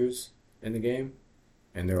characters in the game,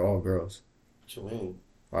 and they're all girls. What you mean?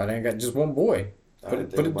 Why they ain't got just one boy? I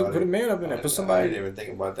didn't think about Put a it. man up in there. Put I didn't somebody. even think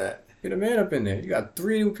about that. Get a man up in there. You got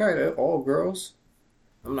three new characters, all girls.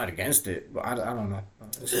 I'm not against it, but I don't know.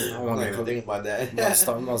 I I'm want not to even get. thinking about that.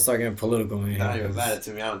 I'm about to start getting political in here Not even matter because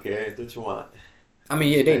to me. I don't care. Do what you want. I mean,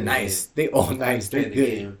 yeah, Play they the game. nice. They all I nice. They play the good.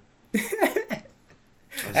 game.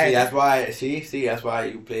 And see, I, that's why. See, that's why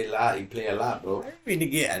you play a lot. You play a lot, bro. I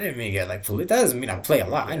didn't mean to get like political. That doesn't mean I play a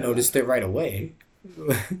lot. I Yeah, noticed it right away.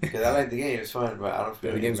 because I like the game. It's fun, but I don't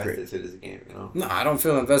Yeah, feel the game's great. invested to this game. You know. No, I don't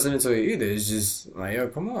feel invested into it either. It's just like, yo,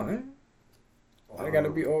 come on, man. Why they gotta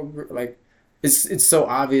be all like? It's so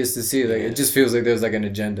obvious to see. Like it Yeah. just feels like there's like an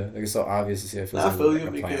agenda. Like it's so obvious to see. It feels No, I feel like you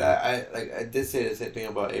a because plan. I did say the same thing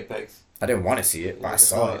about Apex. I didn't want to see it, but I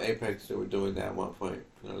saw it. Apex, they were doing that at one point.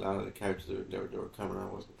 You know, a lot of the characters they were coming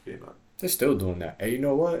out wasn't female. They're still doing that. And you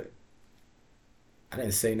know what? I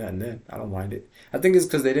didn't say nothing then. I don't mind it. I think it's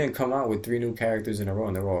because they didn't come out with three new characters in a row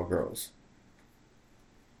and they're all girls.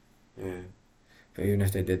 Yeah. But even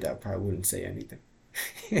if they did that, I probably wouldn't say anything.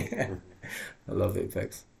 I love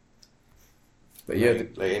Apex. But yeah,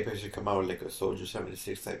 Like Apex should come out with like a Soldier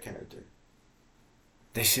 76 type character.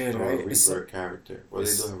 they should, Or a right? Reaper character. Well, they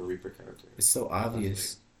it's, do have a Reaper character. it's so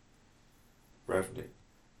obvious. Revenant.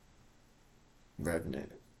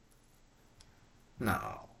 Revenant.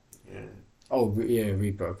 No. Yeah. Oh, yeah,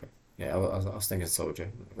 Reaper. Okay. Yeah, I was thinking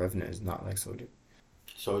Soldier. Revenant is not like Soldier.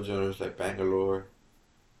 Soldier is like Bangalore.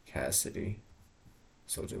 Cassidy.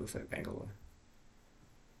 Soldier looks like Bangalore.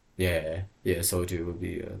 Yeah, Soldier would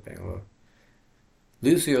be Bangalore.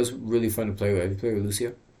 Lucio's really fun to play with. Have you played with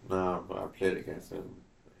Lucio? Nah, but I played against him.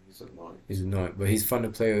 He's annoying. He's annoying, but he's fun to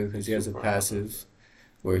play with because he has a Super passive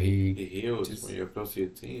where he He heals just when you're close to your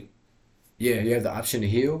team. yeah, you have the option to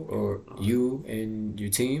heal or Uh, you and your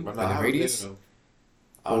team but and nah, the I haven't played with radius him.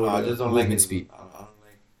 I don't know. or I the just don't like movement his. speed. I don't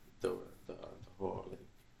like the whole like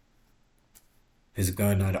His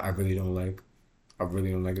gun, I really don't like. I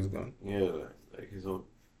really don't like his gun. yeah like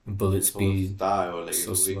Bullet his whole speed, style like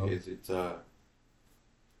so slow.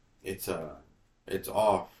 it's it's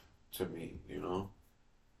off to me. You know.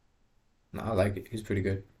 No, I like it. He's pretty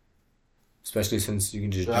good. especially since you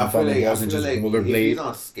can just So jump on the I walls and feel just like if he's rollerblade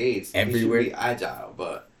on skates, he should everywhere. be agile,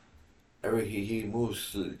 but he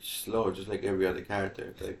moves slow, just like every other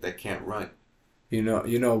character like that can't run. You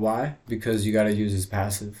know why? Because you gotta use his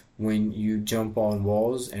passive. When you jump on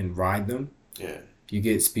walls and ride them, Yeah. you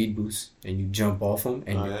get speed boosts and you jump off them,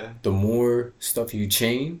 Oh and yeah. the more stuff you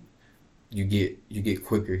chain, you get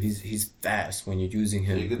quicker. He's fast when you're using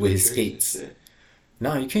So you him could with do his tricks and skates. shit.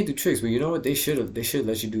 No, you can't do tricks, but you know what? They should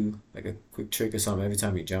let you do like a quick trick or something every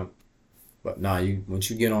time you jump. But nah, you once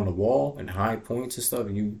you get on the wall and high points and stuff,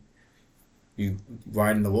 and you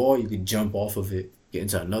ride in the wall, you can jump off of it, get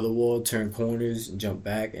into another wall, turn corners, and jump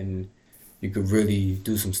back, and you could really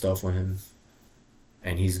do some stuff with him.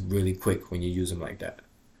 And he's really quick when you use him like that,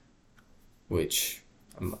 which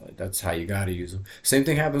that's how you gotta use him. Same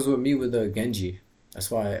thing happens with me with Genji.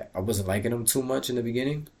 That's why I wasn't liking him too much in the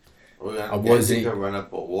beginning. Well, I Genji wasn't can run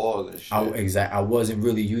up a wall and shit. I wasn't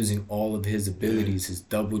really using all of his Yeah. abilities. His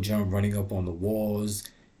double jump, running up on the walls.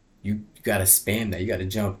 You gotta spam that. You gotta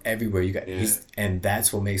jump everywhere. You got Yeah. he's and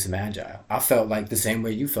that's what makes him agile. I felt like the same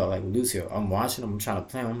way you felt like with Lucio. I'm watching him. I'm trying to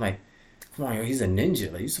play him. I'm like, come on, yo, he's a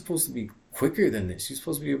ninja. Like you're supposed to be quicker than this. You're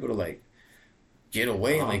supposed to be able to like get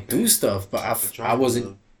away and Oh, like do okay. stuff. But I'm I trying wasn't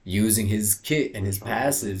to. using his kit and I'm his trying to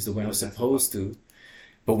passives the see way I'm what that's about. supposed to.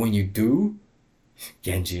 But when you do,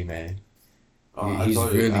 Genji, man, I he's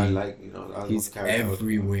told you I really like that was one he's character I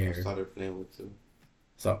everywhere. started playing with too.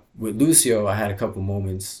 So with Lucio, I had a couple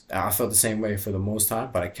moments. I felt the same way for the most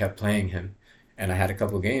time, but I kept playing him, and I had a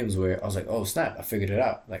couple games where I was like, "Oh snap! I figured it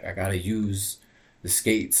out. Like I gotta use the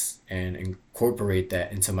skates and incorporate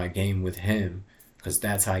that into my game with him, because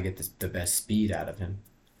that's how I get the best speed out of him."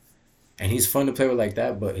 And he's fun to play with like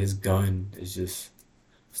that, but his gun is just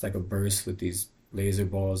it's like a burst with these laser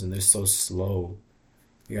balls, and they're so slow.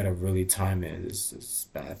 You gotta really time it. It's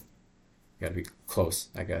bad. You gotta be close,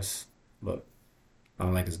 I guess, but I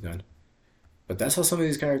don't like his gun. But that's how some of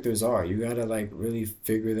these characters are. You gotta like really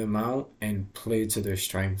figure them out and play to their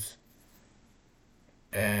strengths.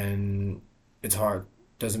 And it's hard.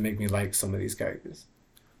 Doesn't make me like some of these characters.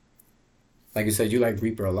 Like you said, you like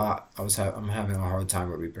Reaper a lot. I'm having a hard time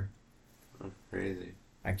with Reaper. That's crazy.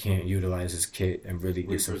 I can't utilize his kit and really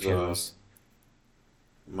get some Reaper's a kills.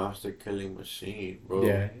 monster killing machine, bro.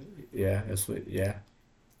 Yeah, yeah, that's what. Yeah,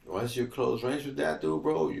 Once you close range with that dude,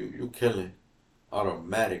 bro, you killing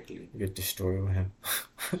automatically. you get destroyed with him.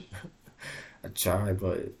 I try,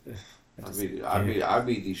 but I just can't. I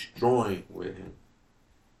be destroying with him.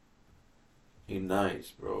 He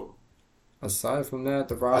nice, bro. Aside from that,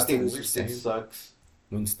 the I roster think is the Winston same. sucks.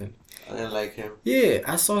 Winston. I didn't like him. Yeah,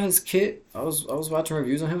 I saw his kit. I was watching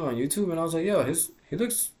reviews on him on YouTube, and I was like, yo, he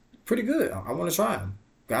looks pretty good. I want to try him.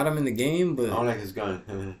 Got him in the game, I but don't like his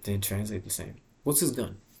gun. didn't translate the same. What's his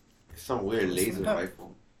gun? It's some weird Let's laser find out.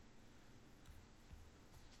 rifle.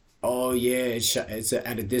 Oh yeah, it's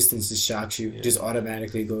at a distance. It shocks you. It Yeah. just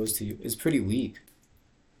automatically goes to you. It's pretty weak.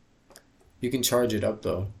 You can charge it up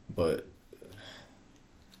though, but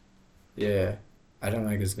yeah, I don't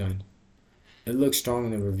like his gun. It looks strong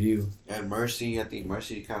in the review. And Mercy, I think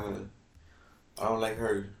Mercy kind of. I don't like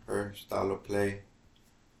her style of play.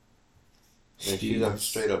 And she's a She's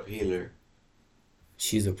straight up healer.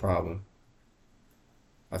 she's a problem.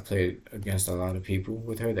 I've played against a lot of people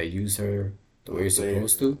with her that use her the way you're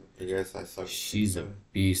supposed to. I guess I suck. She's a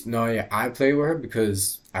beast. No, yeah, I play with her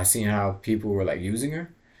because I seen how people were like using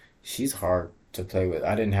her. She's hard to play with.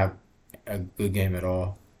 I didn't have a good game at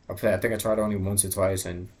all. I think I tried her only once or twice,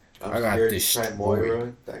 and I'm I got scared to try destroyed.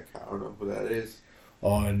 Moira. I don't know who that is.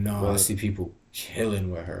 Oh no, I But see people killing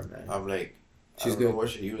with her, man. I'm like, I She's don't know good. what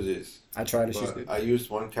she uses. I tried it. She's But good. I used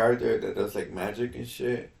one character that does like magic and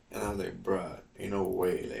shit. And I was like, bruh, ain't no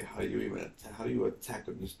way. Like, how do you attack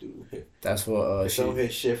with this dude? That's what Cause some of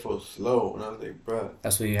his shit feels slow. And I was like, bruh.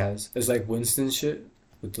 That's what he has. It's like Winston shit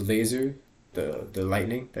with the laser, the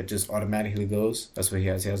lightning that just automatically goes. That's what he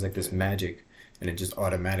has. He has like this magic, and it just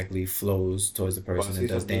automatically flows towards the But I person see and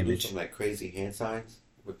does some dude do damage. some like crazy hand signs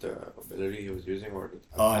with the ability he was using or the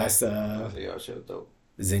Oh, attack. that's I was like, oh, shit, dope.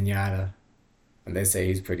 Zenyatta, and they say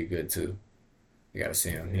he's pretty good too. You gotta see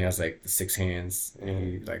him. He has like the six hands, and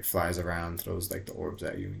he like flies around, throws like the orbs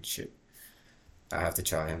at you and shit. I have to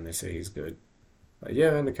try him. They say he's good. But yeah,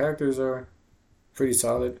 man, the characters are pretty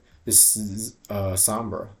solid. This is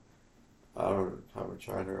Sombra. Haven't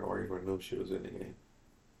tried her or even knew she was in the game.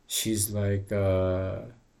 She's like I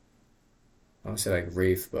don't say like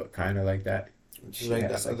Wraith, but kind of like that. She's She like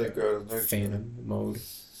has that like other a girl, like Phantom mode.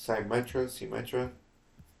 Symmetra.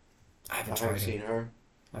 I haven't I tried haven't her. seen her.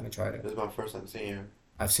 I haven't tried This it. is my first time seeing her.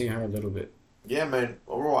 I've seen her a little bit. Yeah, man.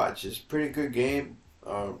 Overwatch is a pretty good game.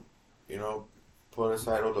 You know, put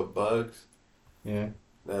aside all the bugs. Yeah,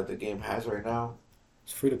 that the game has right now.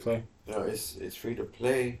 it's free to play. You know, it's free to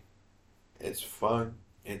play. It's fun.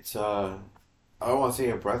 It's I don't want to say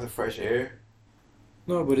a breath of fresh air,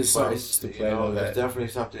 No, but it's but something it's to play though it's that definitely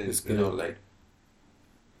something is good. like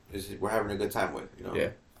we're having a good time with. Yeah,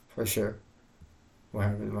 for sure. We're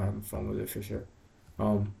having fun with it for sure.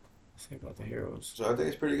 Let's think about the heroes. So I think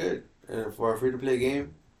it's pretty good for a free to play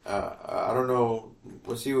game. I don't know.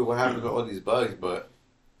 We'll see what happens with all these bugs, but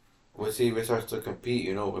we'll see if it starts to compete.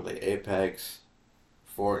 With like Apex,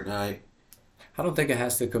 Fortnite. I don't think it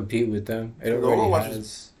has to compete with them. It The already Overwatch is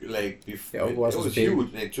has. like Yeah, it Overwatch was was big.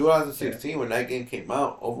 huge in Yeah, 2016 when that game came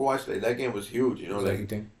out. Overwatch, like that game was huge. it was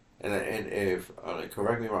everything. And if like,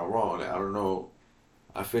 correct me if I'm wrong. Like, I don't know.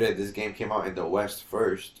 I feel like this game came out in the West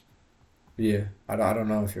first. Yeah, I don't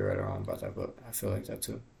know if you're right or wrong about that, but I feel like that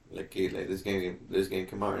too. Like this game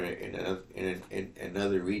came out in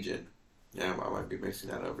another region. Yeah, I might be mixing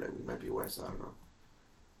that up. Like we might be West. I don't know.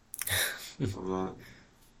 I'm not.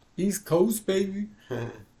 East Coast, baby. Yeah,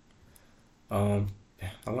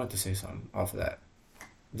 I wanted to say something off of that.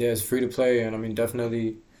 Yeah, it's free to play, and I mean,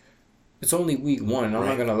 definitely, it's only week one. And I'm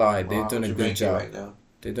not Rank. gonna lie, they've How done would a you good rank it job. right now?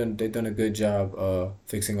 They've done a good job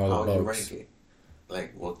fixing all the How would you bugs. rank it?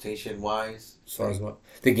 Like rotation wise, As far as what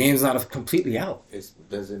the game's not completely out.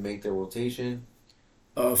 does it make the rotation?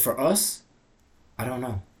 For us, I don't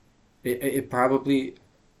know. It probably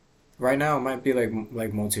right now it might be like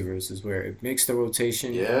multiverses where it makes the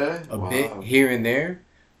rotation Yeah. a bit Wow. here and there,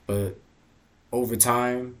 but over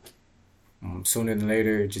time, sooner than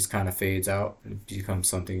later, it just kind of fades out and it becomes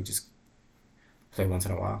something you just play once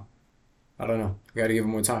in a while. I don't know. We got to give it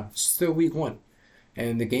more time. It's still week one,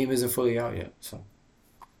 and the game isn't fully out yet. So,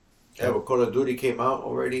 Yeah, but Call of Duty came out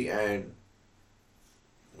already, and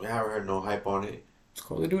we haven't heard no hype on it. it's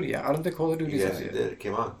Call of Duty. I don't think Call of Duty's Yes, out it yet. did. It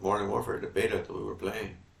came out Modern Warfare, the beta that we were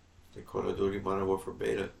playing. The Call of Duty Modern Warfare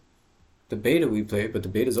beta. The beta we played, but the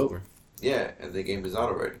beta's over. Yeah, and the game is out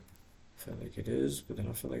already. I feel like it is, but then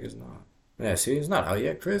I feel like it's not. Yeah, see, it's not out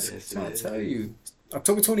yet, Chris. Yes, It's it not is. tell you.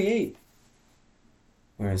 October 28th.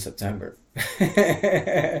 We're in September.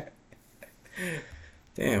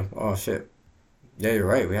 Damn. Oh shit. Yeah, you're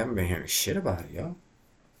right. We haven't been hearing shit about it, yo.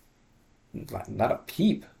 Not a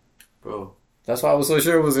peep. Bro, That's why I was so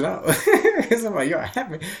sure it wasn't out. Because I'm like, yo, I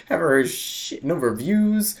haven't heard shit. No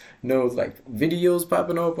reviews, no like videos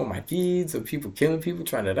popping up on my feeds of people killing people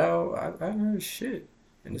trying it out. I haven't heard shit.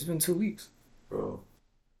 And it's been 2 weeks. bro.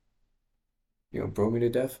 You know, bro me to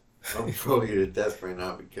death. I'm probably to death right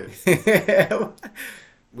now because Yeah,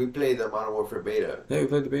 we played the Modern Warfare beta, we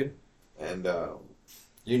played the beta. and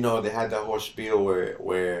they had that whole spiel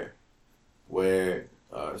where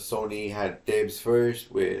Sony had dibs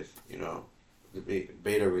first with the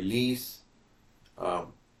beta release,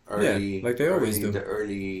 um, Yeah, like they always do. the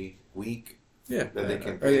early week Yeah, that they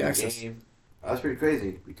can early play the access. game. That's pretty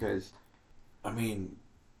crazy because I mean,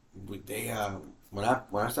 they when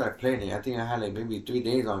I started playing it, I think I had like maybe 3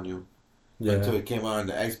 days on you until Yeah, it came out on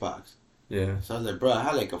the Xbox. yeah. So I was like, bro, I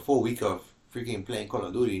had like a full week of freaking playing Call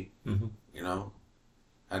of Duty, hmm you know,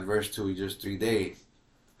 adverse to just 3 days.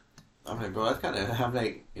 I'm like, bro, that's kind of, I'm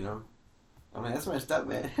like, that's messed up,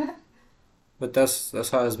 man. But that's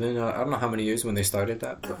how it's been. I don't know how many years when they started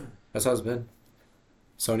that, but that's how it's been.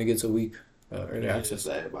 Sony gets a week early Yeah, just access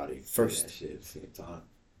let everybody play that first. shit at the same time.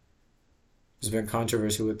 There's been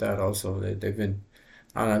controversy with that also. They've been,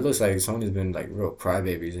 I don't know, it looks like Sony's been like real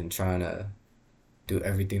crybabies and trying to do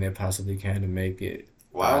everything they possibly can to make it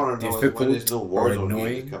What I want to know is when this difficult new or Warzone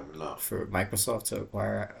game is annoying coming out. for Microsoft to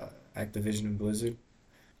acquire Activision and Blizzard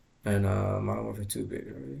and Modern Warfare 2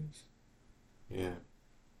 beta release. Yeah,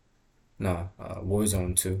 No,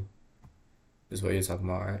 Warzone 2 is what you're talking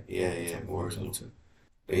about, right? yeah, You're yeah, talking about Warzone Warzone. 2.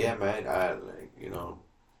 But yeah, man,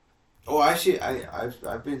 Oh, actually,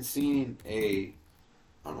 I've been seeing I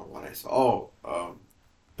don't know what I saw. Oh,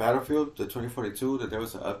 Battlefield, the 2042, that there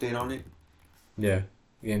was an update on it, Yeah,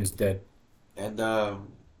 the game is dead. and no,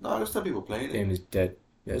 there's still people playing The it. game is dead.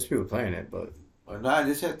 Yeah, there's people playing it, but But no,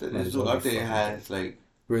 they said that might this as new well be update fucking dead. has like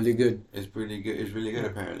Really good. it's pretty good. It's really good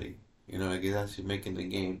apparently. Like it's actually making the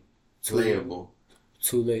game Too playable.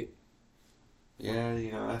 too late. Yeah,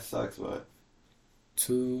 that sucks. But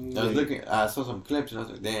Too I was late. looking, I saw some clips and I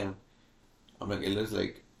was like, damn. I'm like, it looks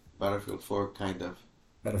like Battlefield 4 kind of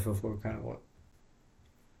Battlefield 4 kind of what?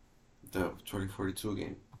 the 2042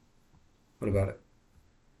 game. What about it?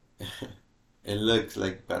 It looks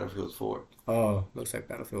like Battlefield 4, Oh, looks like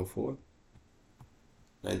Battlefield 4.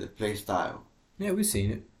 like the play style. Yeah, we've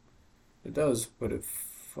seen it. It does, but it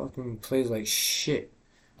fucking plays like shit.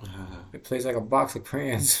 It plays like a box of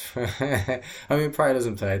crayons. I mean, it probably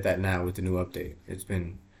doesn't play like that now with the new update. It's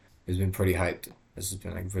been It's been pretty hyped. This has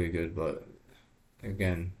been like really good, but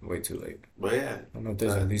again, way too late. But yeah, I don't know if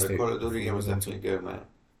there's a release the date Call of Duty for game was Warzone 2. definitely good, man.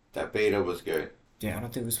 That beta was good. Yeah, I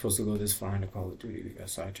don't think we're supposed to go this far into Call of Duty. We got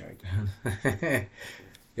sidetracked.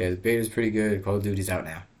 Yeah, the beta's pretty good. Call of Duty's out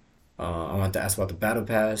now. I want to ask about the Battle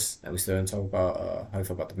Pass, and we still didn't talk about how you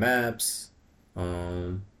feel about the maps.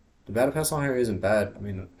 The Battle Pass on here isn't bad. I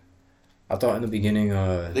mean, I thought in the beginning,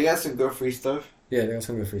 They got some good free stuff. yeah, they got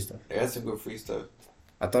some good free stuff. They got some good free stuff.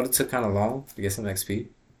 I thought it took kind of long to get some XP. In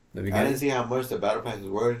the I beginning, didn't see how much the battle pass is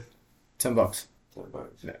worth. $10. $10.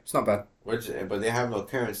 Yeah, it's not bad. But they have no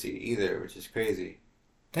currency either, which is crazy.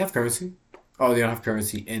 They have currency. Oh, they don't have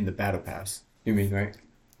currency in the Battle Pass. You mean right?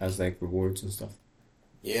 As like rewards and stuff.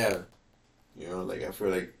 Yeah, like I feel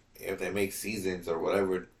like if they make seasons or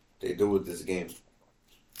whatever they do with this game,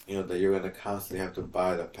 that you're gonna constantly have to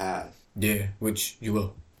buy the pass. Yeah, which you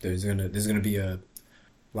will. There's gonna be a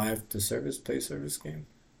live to service play service game.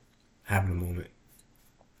 Having a moment.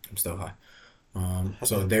 I'm still high.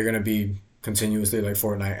 So they're gonna be continuously like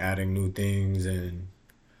Fortnite adding new things and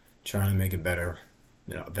trying to make it better,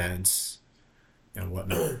 events and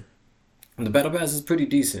whatnot. And the battle pass is pretty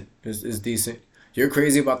decent. It's decent. You're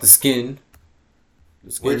crazy about the skin.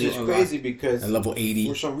 The skin Which you is unlock crazy because at level 80.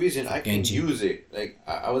 for some reason I can Genji. use it. Like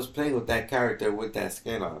I was playing with that character with that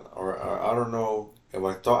skin on, or I don't know if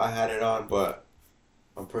I thought I had it on, but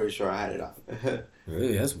I'm pretty sure I had it on.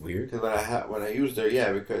 Really, that's weird. Because when I used it,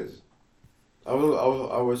 yeah, because I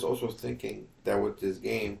was also thinking that with this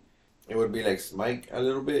game, it would be like Smite a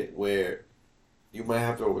little bit, where you might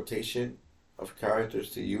have the rotation of characters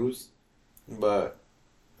to use, but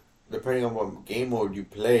depending on what game mode you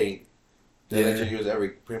play, they let you use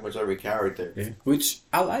pretty much every character. Yeah. Which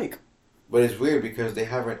I like. But it's weird because they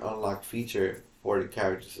have an unlocked feature for the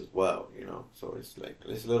characters as well, So it's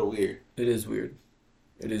a little weird. It is weird.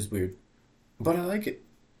 It is weird. But I like it.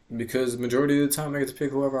 Because majority of the time I get to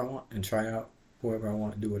pick whoever I want and try out whoever I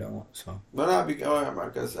want and do what I want. So But not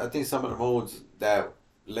because I think some of the modes that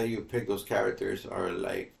let you pick those characters are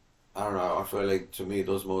like, I don't know. I feel like to me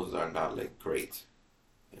those modes are not like great.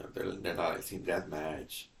 They're not like team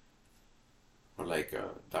deathmatch or like a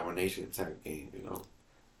domination type game.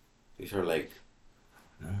 These are like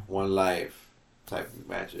one life type of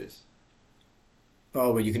matches.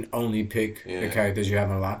 oh, but you can only pick the characters you have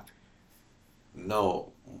unlocked.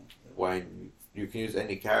 No, when you can use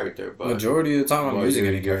any character, but Majority of the time I'm using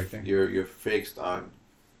any character. You're fixed on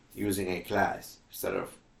using a class instead of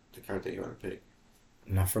the character you want to pick.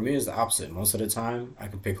 Now for me it's the opposite. Most of the time I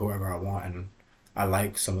can pick whoever I want, and I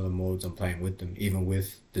like some of the modes I'm playing with them. Even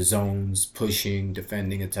with the zones, pushing,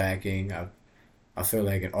 defending, attacking. I feel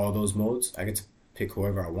like in all those modes I get to pick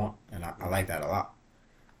whoever I want, and I like that a lot.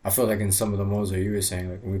 I feel like in some of the modes where you were saying,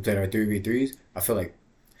 like when we played our 3v3s, I feel like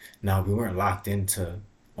now we weren't locked into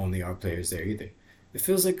only our players there either. It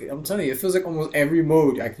feels like, I'm telling you, it feels like almost every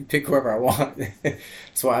mode I can pick whoever I want.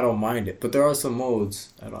 That's why I don't mind it. But there are some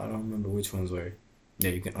modes, I don't remember which ones where, yeah,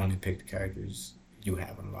 you can only pick the characters you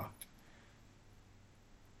have unlocked.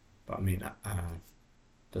 But I mean, I don't know.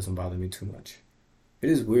 Doesn't bother me too much. It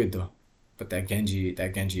is weird though. But that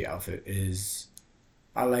Genji outfit is,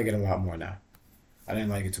 I like it a lot more now. I didn't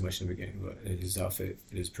like it too much in the beginning, but his outfit,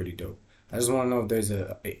 it is pretty dope. I just want to know if there's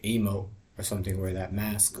a emo or something where that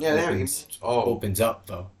mask Yeah, they have opens up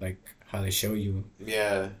though, like how they show you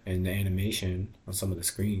Yeah. in the animation on some of the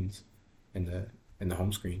screens, in the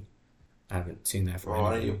home screen. I haven't seen that for. Well,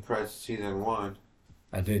 why don't you press season 1?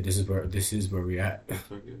 I did. This is where we're at. That's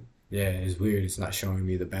so good. Yeah, it's weird. It's not showing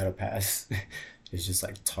me the battle pass. It's just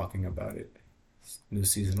like talking about it. New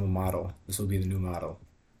seasonal model. This will be the new model.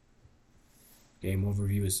 Game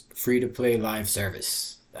overview is free to play live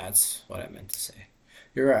service. That's what I meant to say.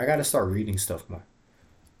 You're right. I gotta start reading stuff more.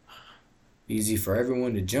 Easy for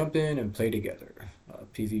everyone to jump in and play together.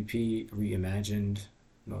 PvP reimagined.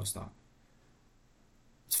 No, it's not.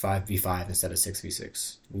 It's 5v5 instead of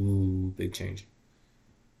 6v6. Ooh, big change.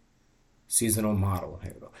 Seasonal model.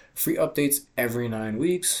 Here we go. Free updates every 9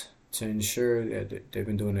 weeks to ensure that they've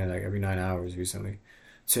been doing that like every 9 hours recently.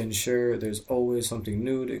 To ensure there's always something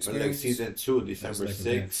new to But like experience. season 2, December Like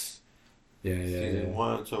 6th. Yeah. Season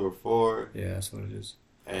 1, October 4. Yeah, that's what it is.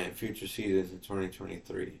 And future seasons in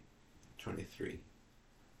 2023. 23.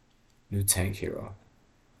 New tank hero.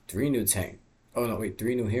 3 new tank. Oh no, wait,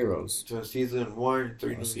 3 new heroes. So season 1,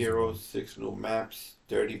 3 new season heroes, 1. 6 new maps,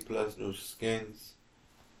 30 plus new skins,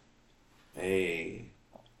 a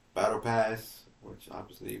battle pass, which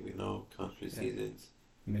obviously we know comes with seasons,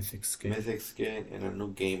 Mythic skin. mythic skin, and a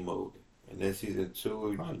new game mode. And then season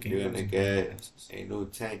 2, Game you're modes gonna and get passes. a new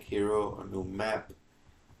tank hero, a new map,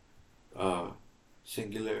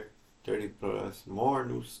 singular, 30 plus, more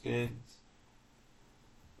new skins,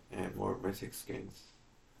 and more mythic skins.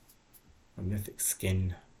 A mythic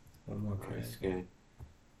skin. One more Alright, character. skin.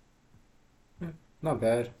 Not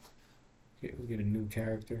bad. We'll get a new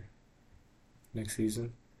character next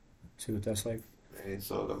season. See what that's like. And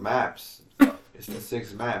so the maps, it's the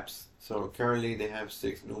 6 maps. So currently they have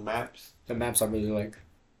 6 new maps. The maps I really like.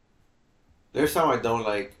 There's some I don't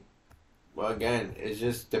like. Well, again, it's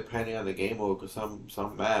just depending on the game mode. Cause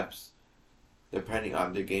some maps, depending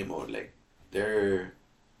on the game mode, like they're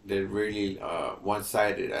really one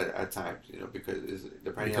sided at times. You know, because it's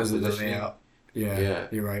depending Because on of the positioning. layout. Yeah, Yeah.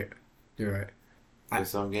 you're right. You're right. There's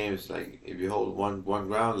some games like if you hold one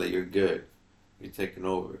ground, like you're good. You're taking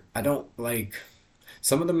over. I don't like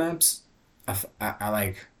some of the maps. I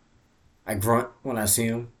like. I grunt when I see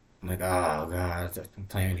them. I'm like, oh god, I'm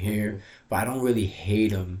playing here, but I don't really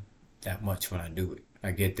hate them that much when I do it.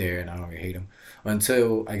 I get there and I don't really hate them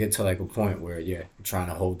until I get to like a point where yeah, I'm trying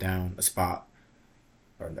to hold down a spot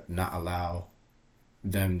or not allow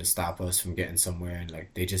them to stop us from getting somewhere, and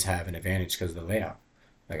like they just have an advantage because of the layout.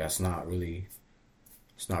 Like that's not really,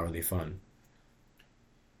 it's not really fun.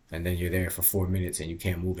 And then you're there for 4 minutes and you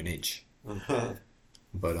can't move an inch.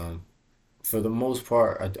 But for the most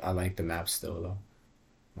part, I like the maps still though.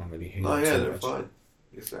 I don't really hate Oh them yeah, too they're much. fun.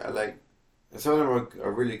 I like, and some of them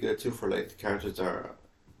are really good too for like the characters that are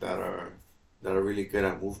that are really good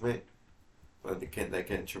at movement, but they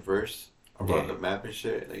can traverse around Yeah. the map and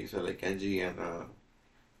shit. Like you said, like Genji and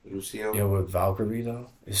Lucio. Yo, with Valkyrie though,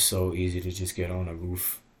 it's so easy to just get on a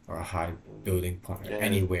roof or a high building point or Yeah,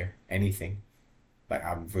 anywhere, anything. Like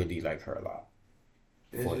I really like her a lot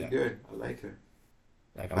yeah, for she's that. good. I like her.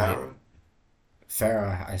 Like I'm Farah.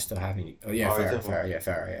 Farah, I still haven't. Oh yeah, Oh, is Farah, that one? Farah, yeah,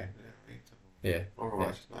 Farah, yeah, yeah,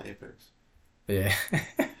 Overwatch, not Apex. yeah,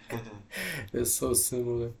 yeah. It's so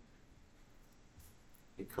similar.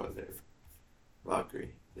 He called it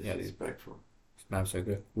Valkyrie. Yeah, these Disrespectful. maps are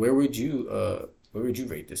good. Where would you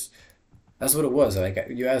rate this? That's what it was. Like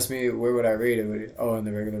you asked me, where would I rate it? Oh, in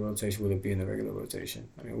the regular rotation. Would it be in the regular rotation?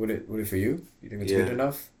 I mean, would it for you? You think it's good Yeah,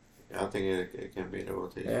 enough? I think it can be in the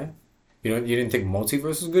rotation. Yeah. You didn't think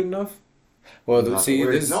multiverse was good enough? Well, see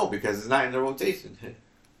this. No, because it's not in the rotation.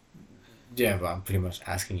 Yeah, but I'm pretty much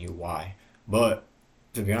asking you why. But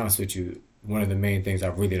to be honest with you, one of the main things I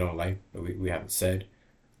really don't like that we haven't said,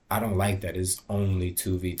 I don't like that it's only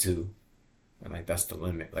 2v2. And like that's the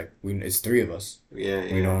limit. Like it's three of us. Yeah,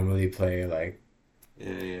 We yeah, normally play like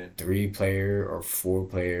yeah. 3 player or 4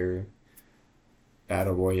 player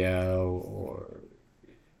battle royale, or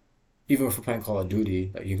even if we're playing Call of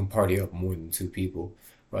Duty, like you can party up more than 2 people.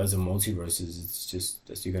 Whereas in multiverses, it's just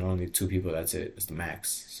that you can only 2 people. That's it. It's the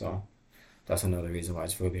max. So that's another reason why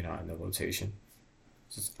it's really not in the rotation.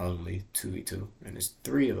 It's only 2v2, and it's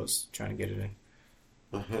 3 of us trying to get it in.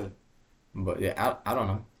 Uh-huh. But yeah, I don't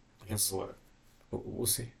know. I guess What? we'll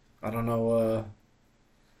see. I don't know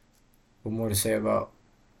what more to say about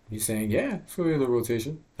you saying yeah, it's really in the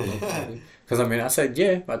rotation. Because I mean, I said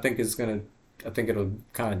yeah. I think it'll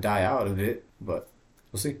kind of die out a bit, but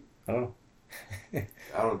we'll see. I don't know.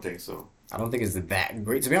 I don't think so. I don't think it's that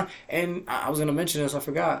great to be honest. And I was gonna mention this, I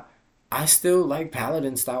forgot. I still like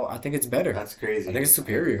Paladin style. I think it's better. That's crazy. I think it's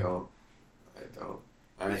superior. I don't.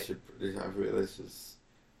 I should. I feel this is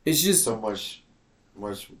It's just so much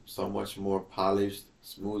more polished,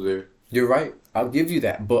 smoother. you're right. I'll give you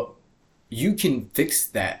that, but you can fix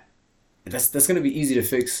that. That's gonna be easy to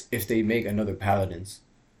fix if they make another Paladins.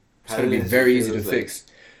 It's gonna be Paladin very easy to feels like fix.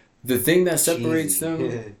 The thing that separates cheesy.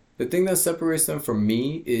 them, the thing that separates them from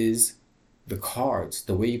me is the cards,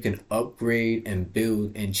 the way you can upgrade and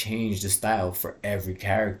build and change the style for every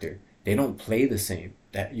character. They don't play the same.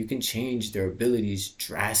 That you can change their abilities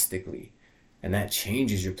drastically, and that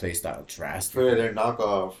changes your playstyle For drastically. their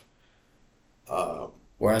knockoff. Um,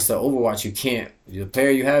 Whereas the Overwatch, you can't. The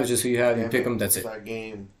player you have is just who you have. You Damn pick it, them. That's it's it. that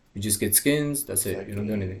game. You just get skins. That's It's it. that You don't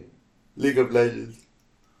do anything. game. League of Legends.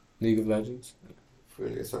 League of Legends,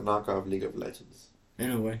 It's a knockoff League of Legends.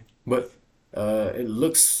 in a way, but it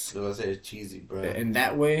looks So I say it's cheesy, bro. in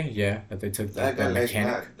that way, yeah, that they took that Like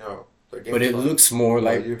mechanic. that. No, the But game's it fun. looks more But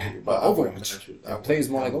like but I would not Overwatch. choose. It plays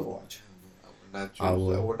more like Overwatch. I I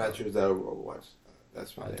would. would not choose that over Overwatch.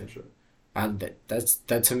 That's for I damn do. sure.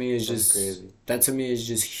 That to me is That's just crazy.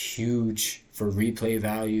 huge for replay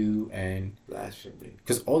value, and Blasphemy.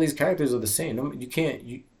 because all these characters are the same. You can't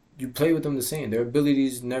you play with them the same. Their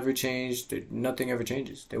abilities never change. Nothing ever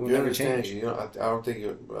changes. They will You never understand? change. You know, I don't think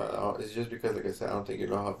you. It's just because, like I said, I don't think you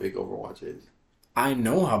know how big Overwatch is. I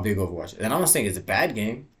know how big Overwatch is, and I'm not saying it's a bad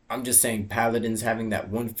game. I'm just saying Paladins having that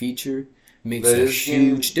one feature makes But a this game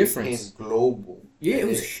huge difference. became global. Yeah, it And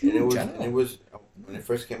was and huge. I it know. was when it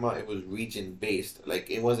first came out, it was region based. Like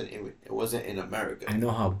it wasn't in America. I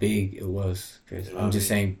know how big it was, Chris. You know what I'm I just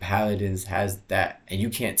mean? saying Paladins has that, and you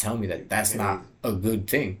can't tell me You that that's can't not even a good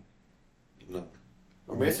thing. no.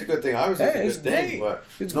 I mean, it's a good thing. Obviously, it's Hey, a it's good thing, great. but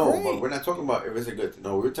It's no. But great. we're not talking about if it's a good thing.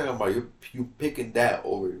 No, we're talking about you picking that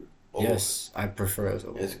over. Yes, I prefer it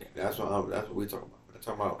over. That's what we're talking about. We're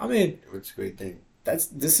talking about I mean, if it's a great thing.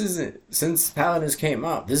 this isn't since Paladins came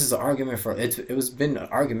out. This is an argument for it. It was been an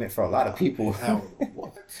argument for a lot of people. Hell,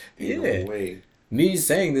 what? Ain't Yeah, no way. me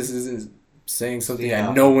saying this isn't saying something See that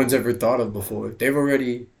now, no one's ever thought of before. They've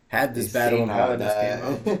already had they this battle see when now Paladins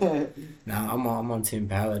came out. that. Nah, I'm on Team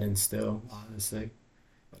Paladin still, honestly.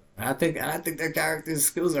 I think their characters'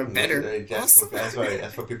 skills are better. Also.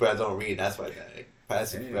 That's for people that don't read. That's why that.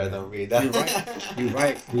 Passive people that don't read that. You're right. You're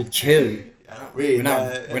right. We kill. I don't read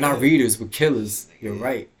that. We're not readers. We're killers. You're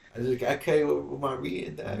right. I carry with my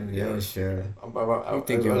reading that. Yeah, sure. I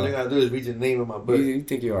think all you're- I gotta do is read the name of my book. You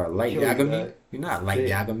think you are a light Kill you, Yagami? dog. You're not light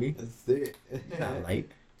Yeah. Yagami. That's it. You're not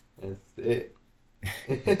light. That's it.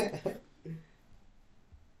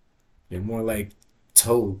 You're more like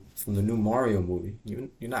Toad from the new Mario movie.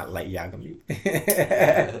 You're not light Yagami.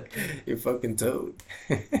 You're fucking Toad.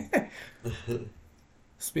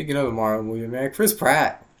 Speaking of the Mario movie, man, Chris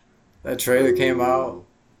Pratt. That trailer came out.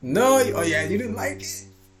 No, oh yeah, you didn't like it.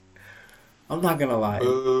 I'm not gonna lie.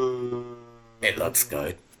 It looks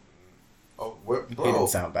good. Oh, what, It bro? didn't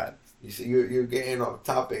sound bad. You see, you're getting off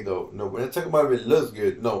topic though. No, when I talk about if it looks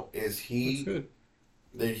good, no, It's good.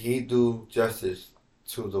 did he do justice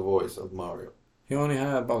to the voice of Mario? He only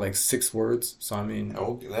had about like 6 words, so I mean,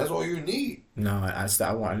 Okay, that's all you need. no,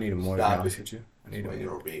 I needed more to be Stop honest it. with you. I That's needed why you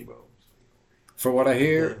more. don't read, bro. For what I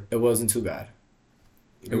hear, it wasn't too bad.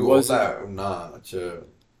 It You wasn't. that, nah, chill.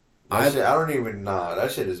 I- That shit, I don't even nah.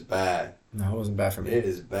 That shit is bad. No, it wasn't bad for me. It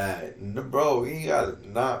is bad, no, bro. He got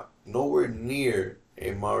not nowhere near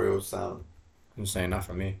a Mario sound. I'm saying not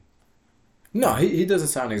for me. No, he doesn't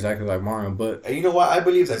sound exactly like Mario, but And you know what? I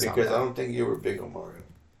believe that It's not because bad. I don't think you were big on Mario.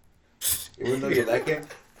 Even though you like him,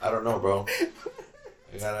 I don't know, bro.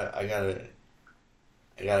 I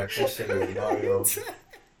gotta question with Mario.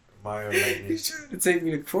 Mario like you me. trying to take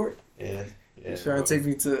me to court? Yeah. You trying to take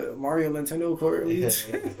me to Mario Nintendo court? Yeah.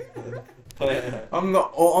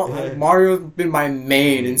 Mario's been my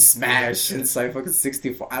main in Smash since like fucking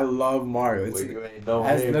 64. I love Mario. It's, Well, you ain't know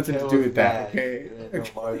has him nothing to till do with that, Smash. okay? You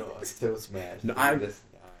ain't know Mario until Smash. No,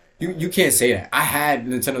 you can't say that. I had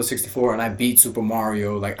Nintendo 64 and I beat Super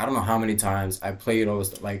Mario like I don't know how many times. I played all this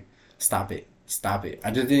stuff. Like, stop it.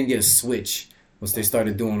 I just didn't get a Switch once they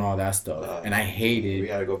started doing all that stuff, and I We hated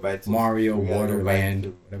gotta go back to Mario we gotta go back Waterland,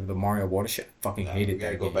 to- whatever the Mario Water shit. I fucking We hated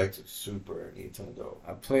gotta that go game. back to Super Nintendo.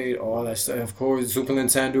 I played all that stuff. Of course, Super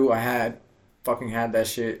Nintendo. I fucking had that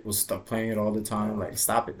shit. Was stuck playing it all the time. Like,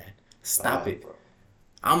 stop it, man. Stop it. Bro.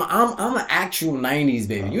 I'm an actual '90s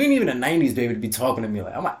baby. You ain't even a '90s baby to be talking to me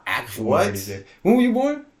like I'm an actual What? '90s baby. When were you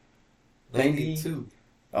born? 92.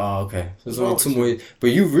 Oh, okay. So there's What's wrong only 2 with more. you? But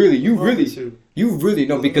you really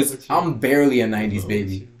know What's because wrong with you? I'm barely a What's '90s wrong baby.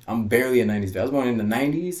 with you? I'm barely a '90s baby. I was born in the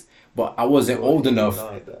 '90s, but I wasn't old enough.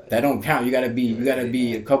 That don't count. You gotta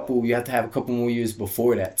be a couple. You have to have a couple more years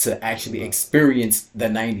before that to actually experience the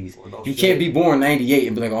 '90s. You can't be born '98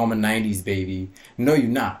 and be like, "Oh, I'm a '90s baby." No, you're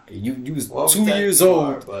not. You was 2 years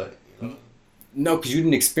old. But, No, because you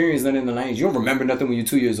didn't experience nothing in the '90s. You don't remember nothing when you're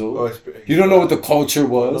 2 years old. oh, You don't know what the culture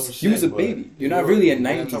was. No You was a shit, baby. but You're not really a we're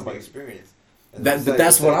not '90s talking about baby. experience. But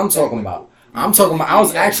that's what I'm talking about. I'm talking about I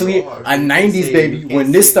was actually a '90s baby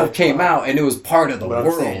when this stuff came out and it was part of the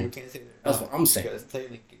world. That's what I'm saying. Because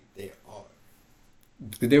technically they are.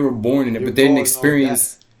 They were born in it, You're but they didn't going off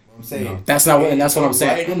experience. I'm saying No, that's not what, and that's what I'm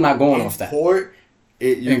saying. I'm not going off that. Court,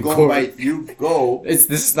 you In go court. by you go.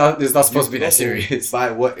 It's not supposed to be you that go serious.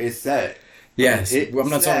 By what it said. Yes, It I'm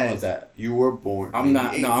not talking about says that. You were born. I'm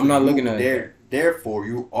not- no, I'm not looking at it. Therefore,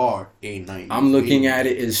 you are a 90s. I'm looking baby. at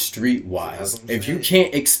it as That's streetwise. what I'm If you saying.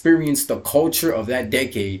 can't experience the culture of that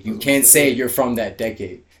decade, you That's what can't I'm say saying. you're from that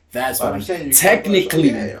decade. That's what I'm saying. technically.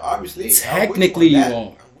 Yeah, obviously. technically you are. I'm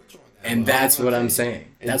with you on that. And that's what I'm saying. saying.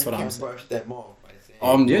 And That's you what I'm can't saying. brush them off by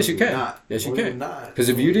saying, Yes, you "No, you're can. not." Yes, you No, you're can. not. Because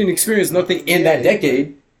if you didn't experience nothing in that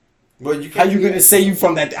decade, But you how can't you be gonna like- say you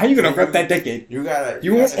from that? How you gonna rep that decade? You gotta.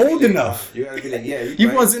 You weren't gotta be old like, enough. You gotta be like, yeah. You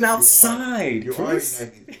right. wasn't You are. outside, You are Chris. a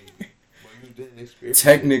 90s baby, but you didn't experience.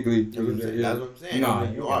 Technically, It. That's what I'm saying. That's what I'm saying.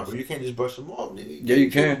 Nah, you are, but you can't just brush them off, nigga. Yeah, you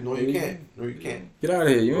can. No, you can't. No, you can't. Get out of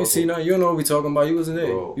here. You Bro. ain't seen nothing. You don't know what we talking about. You wasn't there.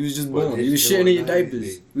 Bro. You was just But born. they You was still shitting in your 90s, diapers.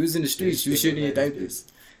 baby. We was in the streets. You was still shitting in your 90s, diapers.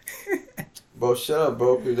 Bro, shut up,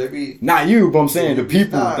 bro. Cause they be. Not you, but I'm saying the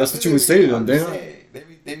people. Nah, That's what you would say to them, I'm damn. saying,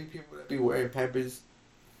 They be people that be wearing Pampers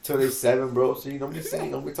 27, bro. So you don't be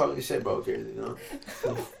talking shit, bro. Crazy, you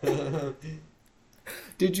know.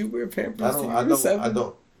 Did you wear Pampers? I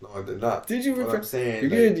don't. No, I did not. Did you wear What I'm Pampers? saying, You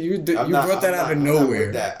like, did. You brought that out of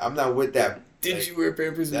nowhere. I'm not with that. Did Like, you wear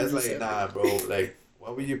Pampers? that's like, nah, bro. Like, why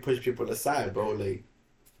would you push people aside, bro? Like,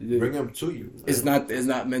 bring them to you. Man. It's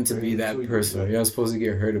not meant to be that personal. You're not supposed to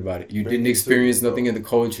get hurt about it. You Bring didn't it experience to you, nothing in the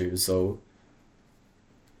culture, so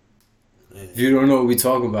Man. if you don't know what we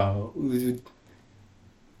talk about,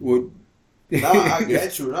 what? Nah, I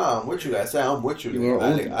get you. Nah, I'm with you. I say I'm with you. You are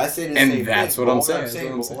older. I say the And same that's thing. what I'm But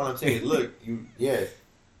saying. what I'm saying, look,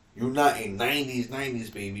 you're not a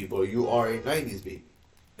 '90s baby, but you are a '90s baby.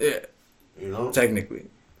 Yeah, You know, technically.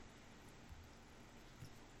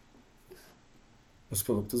 Let's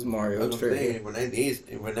pull up this Mario that's what I'm trailer. saying.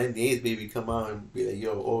 When '98s baby come out and be like,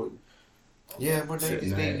 yo, oh, yeah, I'm a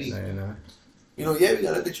 '90s baby. Nah. You know, yeah, we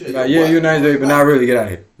gotta look at you. Nah, yeah, you're 90s baby, but not really. Get out of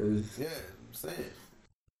here. Yeah, I'm saying.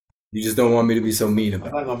 You just don't want me to be so mean I'm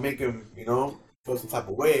about not it. gonna make him, feel some type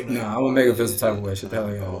of way. Man. Nah, I'm gonna make him feel some type of way. Shut the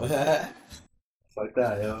hell up. Fuck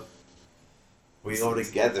that, yo. We all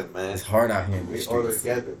together, man. It's hard out here in the We all streets.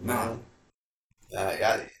 together, man.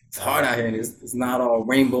 It's hard out here. It's not all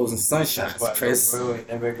rainbows and sunshines, That's why Chris. the world ain't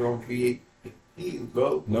never gonna be easy,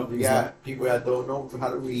 bro. No, we it's got not. people that don't know how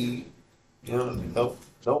to read. Don't Don't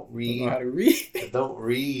know read. how to read. Don't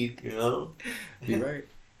read. You're right.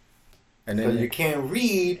 And So then you can't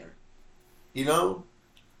read.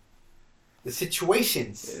 The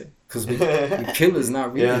situations. because we killers,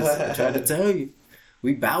 not readers. Yeah. I tried to tell you.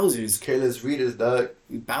 We Bowsers. Careless readers, dog.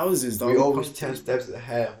 We Bowsers, dog. We always 10 steps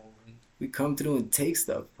ahead, homie. We come through and take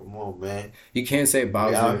stuff. Come on, man. You can't say We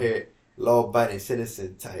Bowser. out here law-abiding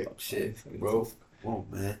citizen type shit, bro. Come on,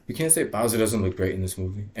 man. You can't say Bowser doesn't look great in this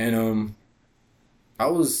movie. And I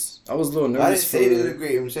was a little nervous. I didn't say they look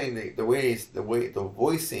great. I'm saying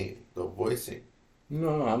the voicing.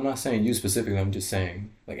 No, I'm not saying you specifically. I'm just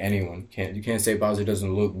saying like anyone can't. You can't say Bowser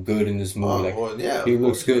doesn't look good in this movie. He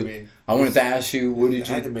looks good. I wanted to ask you, what did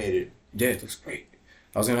you? Animated. Yeah, it looks great.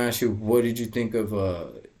 I was gonna ask you, what did you think of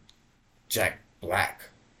Jack Black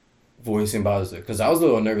voicing Bowser? Because I was a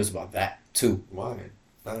little nervous about that too. Why?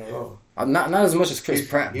 Not at all. Not as much as Chris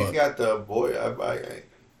Pratt, He's but got the voice.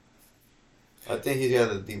 I think he's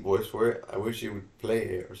got a deep voice for it. I wish he would play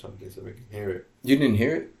it or something so we can hear it. you didn't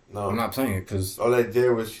hear it. No, I'm not playing it because all I did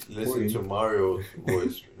was listen 40. to Mario's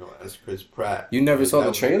voice, as Chris Pratt. you never saw That the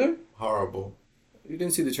was trailer. Horrible. You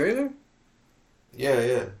didn't see the trailer.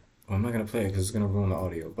 Yeah. Well, I'm not gonna play it because it's gonna ruin the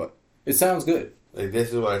audio. But it sounds good. Like this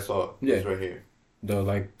is what I saw. Yeah. It's right here. The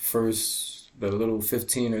little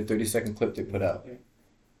 15 or 30-second clip they put out.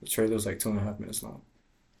 The trailer's like 2.5 minutes long.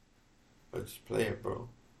 But just play it, bro.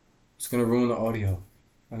 It's gonna ruin the audio.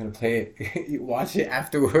 I'm gonna play it. You watch it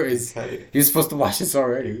afterwards. Cut it. You're supposed to watch this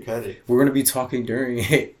already. Cut it. We're gonna be talking during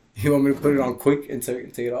it. You want me to put it on quick and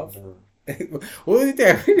take it off? No. What was it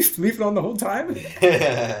there? Leave it on the whole time?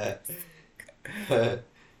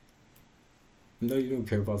 No, you don't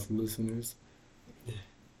care about the listeners.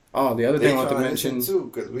 Oh, the other thing I want to mention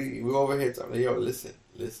too, because we over here talking. Yo, listen.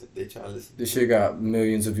 They trying to listen. this shit got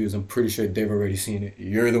millions of views. I'm pretty sure they've already seen it.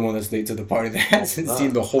 You're the one that's late to the party that hasn't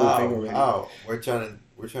seen the whole thing already. How? We're trying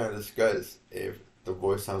to discuss if the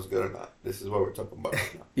voice sounds good or not. This is what we're talking about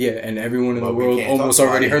right now. Yeah, and everyone in But the we world can't almost talk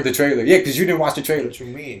about already it. heard the trailer. Yeah, because you didn't watch the trailer. What you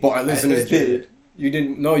mean? But our listeners I did. did. You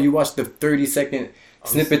didn't. No, you watched the 30-second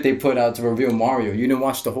snippet they put out to reveal Mario. You didn't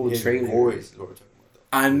watch the whole His trailer. voice is what we're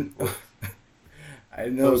talking about. I So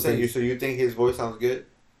know. I'm saying, so you think his voice sounds good?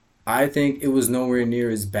 I think it was nowhere near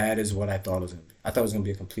as bad as what I thought it was gonna be. I thought it was gonna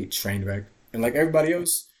be a complete train wreck, and like everybody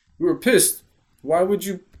else, we were pissed. Why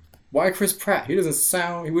Chris Pratt? He doesn't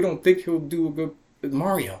sound. We don't think he'll do a good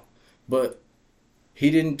Mario, but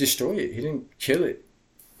he didn't destroy it. He didn't kill it.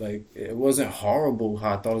 Like it wasn't horrible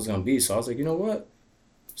how I thought it was gonna be. So I was like, you know what?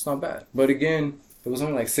 It's not bad. But again, it was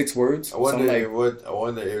only like 6 words. I wonder so I'm if they I were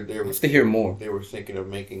have to hear more. they were thinking of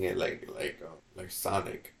making it like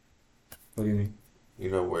Sonic. What do you mean?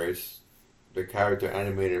 Where it's the character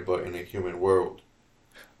animated but in a human world.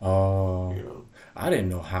 Oh, I didn't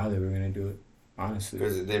know how they were gonna do it. Honestly,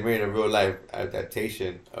 Because they made a real life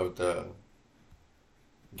adaptation of the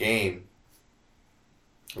game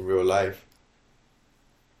in real life.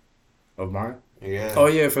 of Mario. Yeah. Oh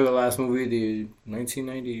yeah, for the last movie, the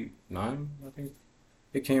 1999, I think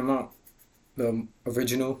it came out. The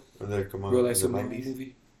original When they come out real in life the Super Mario 90s.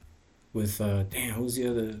 movie with who's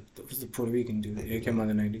the Puerto Rican dude? Yeah, it came out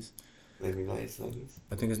in the 90s. Maybe 90s.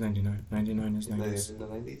 I think it's 99. 99 is Is 90s. in the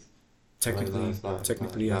 90s? Technically, it's not.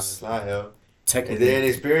 technically Nah, yes. it's not, yo. They Technically, didn't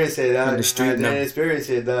experience it, dog. In the street, They no. didn't experience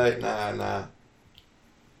it, dog. Nah,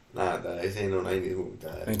 dog. This ain't no 90s movie,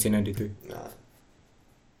 dog. 1993. Nah.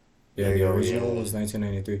 Yeah, the original was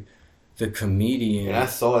 1993. The comedian. And I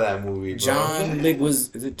saw that movie, bro. Is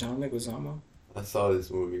it John Leguizamo? I saw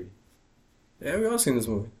this movie. Yeah, we all seen this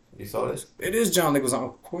movie. You saw this? It is John Leguizamo.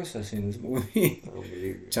 Of course I've seen this movie. I don't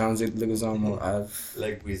believe it. John Leguizamo.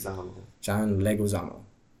 Leguizamo. John Leguizamo.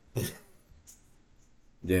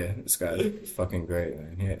 Yeah, this guy is fucking great,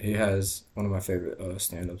 man. He has one of my favorite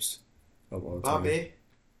stand-ups of all time. Bobby.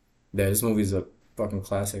 Yeah, this movie's a fucking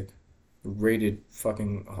classic. Rated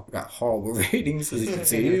fucking got horrible ratings as you can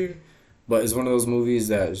see. But it's one of those movies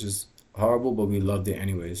that is just horrible, but we loved it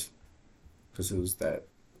anyways. Because it was that.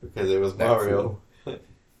 Because it was Mario. Cool.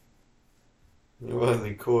 It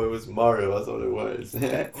wasn't cool, it was Mario, that's what it was.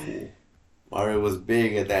 Cool. Mario was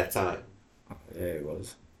big at that time. Yeah, it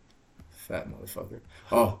was. Fat motherfucker.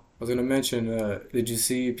 Oh, I was gonna mention, did you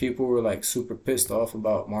see people were like super pissed off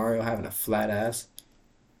about Mario having a flat ass?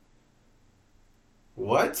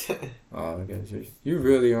 What? Oh, okay. You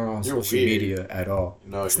really are on social media at all.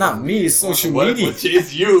 No, it's not me. It's social media.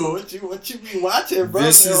 It's you. What you be watching, bro?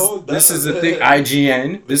 This is the thing.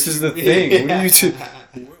 IGN. This is the thing. What are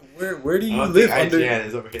you? Where do you live under? IGN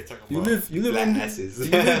is over here talking you live under.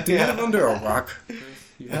 Do you live under a rock?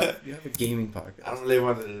 You have a gaming podcast. I don't live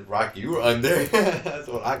under the rock you were under. That's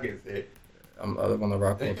what I can say. I live on the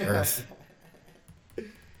rock of Earth.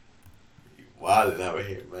 Wilding out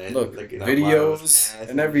here, man. Look, videos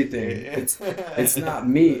and everything. It's not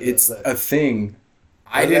me. It's a thing.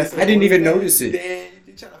 I didn't even notice it.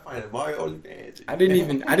 You trying to find a Mario OnlyFans? I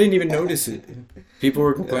didn't even notice it. People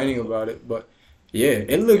were complaining about it, but yeah,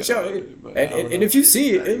 it looks and if you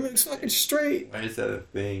see it, it looks fucking straight. Why is that a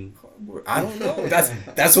thing? I don't know.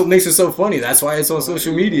 That's what makes it so funny. That's why it's on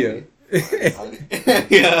social media.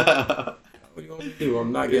 Yeah. What do you want me to do?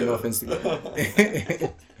 I'm not getting off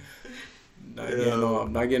Instagram.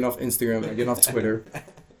 I'm not getting off Instagram. I'm getting off Twitter.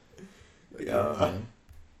 Yeah.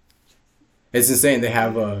 It's insane. They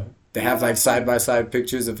have like side by side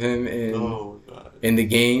pictures of him in the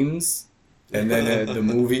games, and then the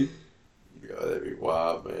movie. Yo, that'd be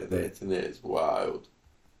wild, man. The internet is wild.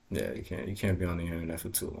 Yeah, you can't be on the internet for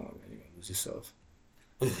too long, man. You're gonna lose yourself.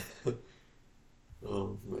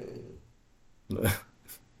 Oh man.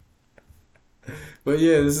 But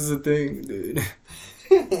yeah, this is a thing, dude.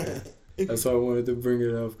 That's why I wanted to bring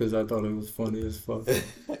it up, because I thought it was funny as fuck.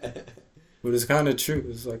 But it's kind of true.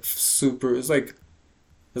 It's like super. It's like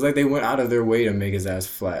they went out of their way to make his ass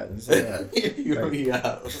flat. It's like,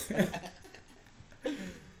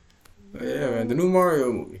 yeah, man. The new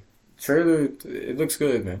Mario movie trailer. It looks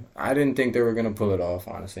good, man. I didn't think they were gonna pull it off,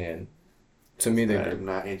 honestly. And to me, I'm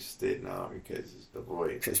not interested now because it's the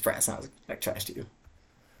voice. Chris Pratt sounds like trash to you.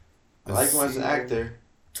 I like him as an actor.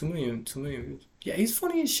 2 million views. Yeah, he's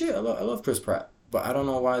funny as shit. I love Chris Pratt, but I don't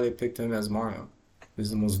know why they picked him as Mario. This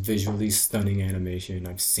is the most visually stunning animation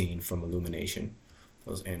I've seen from Illumination.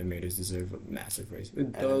 Those animators deserve a massive raise.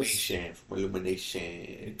 Animation from Illumination.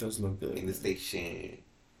 It does look good. In the station.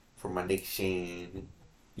 From my nation.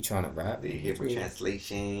 You trying to rap? They here for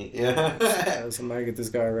translation. Yeah. Somebody get this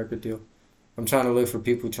guy a record deal. I'm trying to look for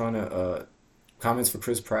people trying to comments for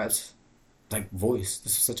Chris Pratt's like voice.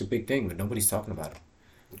 This is such a big thing, but nobody's talking about it.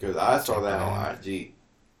 Because I saw that on IG.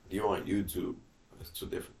 You on YouTube. It's two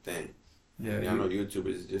different things. Yeah. I know YouTube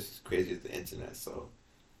is just as crazy as the internet, so.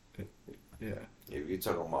 Yeah. If you're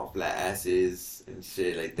talking about flat asses and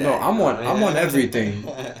shit like that. No, I'm on everything.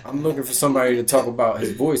 I'm looking for somebody to talk about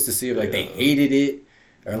his voice to see if like they hated it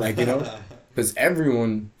or like, you know, because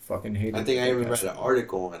everyone fucking hated it. I think I even read an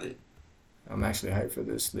article on it. I'm actually hyped for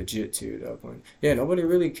this legit too, at that point. Yeah, nobody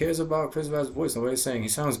really cares about Chris Pratt's voice. Nobody's saying he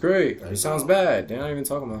sounds great or he sounds bad. They're not even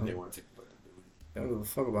talking about him. They want to talk about They don't give a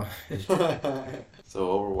fuck about it.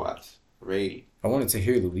 So Overwatch, rate. I wanted to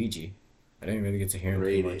hear Luigi. I didn't really get to hear him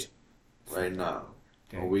too much. Right now,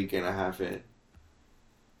 a week and a half in.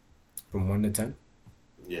 From 1 to 10?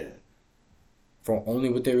 Yeah. For only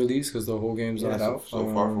what they released, because the whole game's not out. So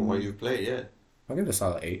far from what you played, yeah. I'll give it a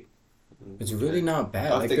solid 8. It's really not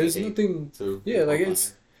bad. Like there's nothing. Yeah, like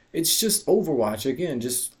it's just Overwatch again,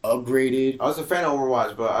 just upgraded. I was a fan of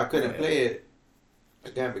Overwatch, but I couldn't play it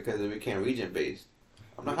again because it became region based.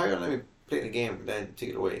 I'm not how you gonna let me play the game and then take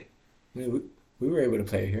it away. Yeah, we were able to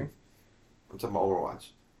play it here. I'm talking about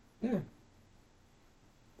Overwatch. Yeah.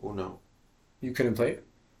 Oh no. You couldn't play it?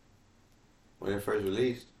 When it first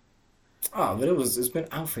released. Oh, but it's been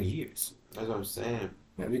out for years. That's what I'm saying.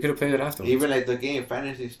 Yeah, we could have played it afterwards. Even like the game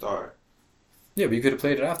Fantasy Star. Yeah, but you could have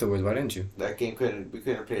played it afterwards. Why didn't you? We couldn't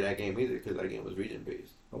play that game either because that game was region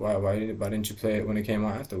based. Why didn't you play it when it came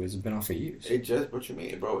out afterwards? It's been out for years. What you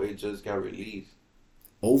mean, bro? It just got released.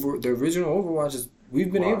 The original Overwatch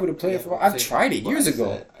we've been able to play it for. I've tried it years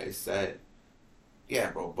ago. I said Yeah,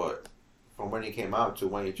 bro, but from when it came out to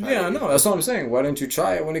when you tried Yeah, I it, know. That's what I'm saying. Why didn't you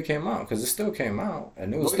try it when it came out? Because it still came out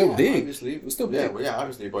and it was well, still yeah, big. obviously, It was still yeah, big. well, yeah,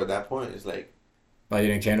 obviously, but at that point, it's like Like you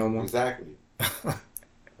didn't care no more. exactly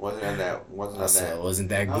wasn't on that, wasn't on So that. it wasn't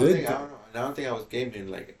that I don't think good. I don't know. I don't think I was gaming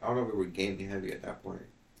like I don't know if we were gaming heavy at that point.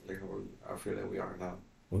 Like I feel like we are now.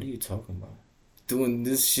 What are you talking about? Doing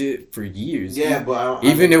this shit for years. Yeah, but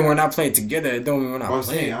Even if we're not playing together, it don't mean we're not I'm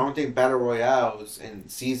playing. saying I don't think battle royales and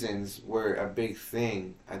seasons were a big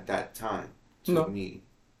thing at that time. To me,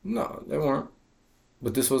 No, they weren't.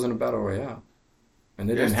 But this wasn't a battle royale, and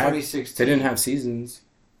they there's didn't have 2016. they didn't have seasons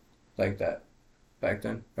like that back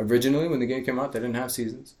then. Originally, when the game came out, they didn't have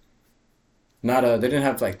seasons. They didn't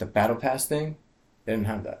have like the battle pass thing. They didn't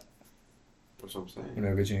have that That's what I'm saying. when it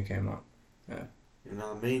originally came out. Yeah. You know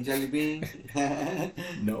what I mean, Jelly Bean?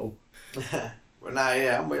 No. But nah,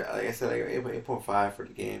 yeah, like I said, like 8.5 for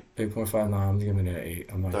the game. 8.5. No, I'm giving it an 8.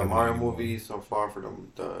 I'm not The giving Mario it any more. movies so far for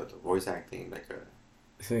the voice acting, like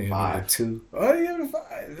a So, 5. 2. Oh, you give it a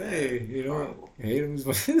 5. Hey, you know Horrible. what? Hate him as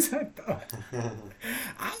much as I thought.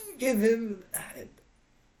 I would give him a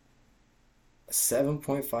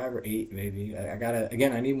 7.5 or 8, maybe. I gotta,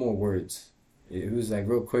 again, I need more words. It was like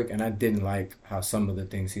real quick, and I didn't like how some of the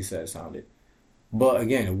things he said sounded. But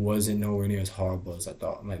again, it wasn't nowhere near as horrible as I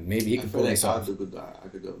thought. I'm like, maybe he I could feel pull like this off. I could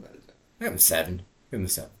do a better job. Give him a 7. Give him a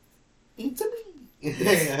 7. It's a me.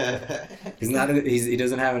 He's not. He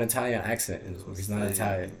doesn't have an Italian accent. He's not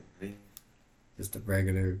Italian. Just a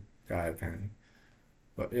regular guy apparently.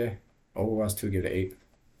 But yeah, Overwatch 2, give it an 8.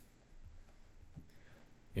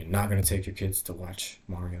 You're not gonna take your kids to watch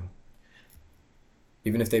Mario,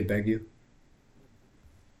 even if they beg you.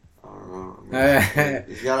 I don't know. I mean,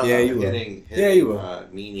 it's got a Yeah, lot you of will. hidden, Yeah, you will.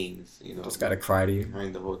 meanings, you know, Just gotta cry to you.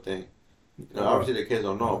 behind the whole thing. You know, obviously the kids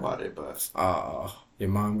don't know about it, but Oh, your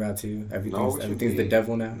mom got to you. No, Everything's what you everything's the mean?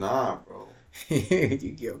 devil now. nah, bro.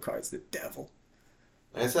 You give cards the devil.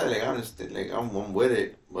 Like I said, like honestly, like I'm with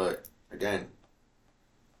it, but again,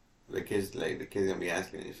 the kids gonna be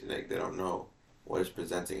asking and shit, like they don't know what it's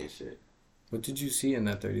presenting and shit. What did you see in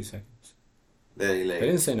that 30 seconds? They like They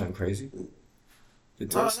didn't say nothing crazy.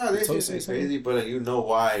 Did no, Toast- no, did they Toast say say something? crazy, but like you know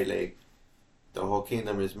why, like the whole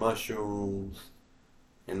kingdom is mushrooms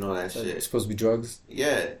and all that It's shit. supposed to be drugs.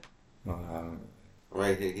 Yeah, No, I don't.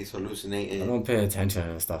 right. He's I hallucinating. don't pay attention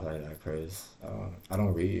and stuff like that, Chris. I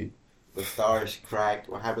don't read. The star is cracked.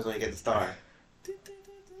 What happens when you get the star?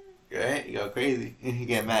 Right? You go crazy. You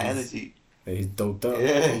get mad energy. Hey, he's doped up.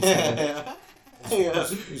 Yeah.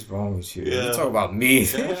 What's wrong with you? Yeah. You talk about me.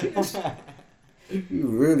 You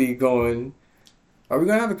really going? Are we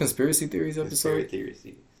gonna have a conspiracy theories episode?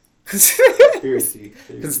 Conspiracy. Conspiracy.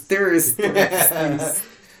 Conspiracy.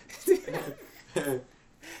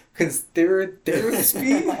 Conspiracy.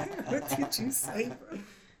 Conspiracy. What did you say, bro?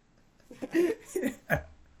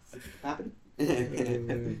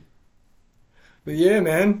 But yeah,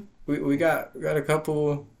 man, we got a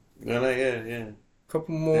couple Yeah.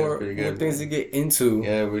 more pretty good, things man. to get into.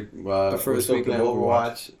 Yeah, we're first still week of playing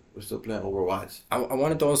Overwatch. Overwatch. We're still playing Overwatch. I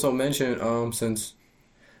wanted to also mention since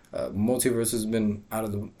Multiverse has been out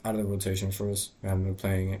of the rotation for us, we haven't been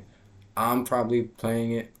playing it. I'm probably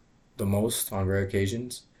playing it the most on rare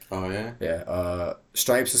occasions. Oh yeah. Yeah.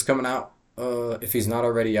 Stripes is coming out. If he's not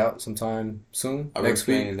already out, sometime soon. I've Next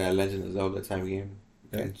been week. playing that Legend of Zelda type game.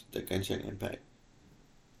 Yeah. The Genshin Impact.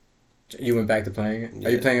 You went back to playing it. Are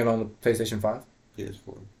you Yeah. playing it on the PlayStation 5?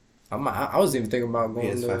 PS4. I was even thinking about going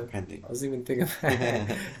PS5 to. pending. I was even thinking.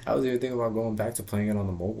 I was even thinking about going back to playing it on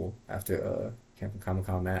the mobile after Camp and Comic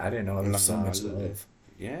Con. Man, I didn't know there was so Nah, much look. love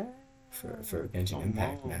Yeah. for Genshin Come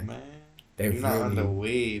Impact, on, man. They You're not on the really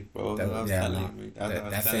wave, bro. That's what I was telling you. That's what I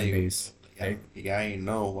was that telling fan you. base. I ain't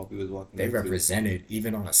know what we was walking They into. represented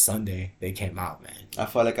even on a Sunday. They came out, man. I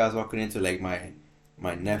felt like I was walking into like my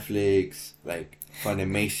Netflix, like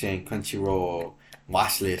Funimation, Crunchyroll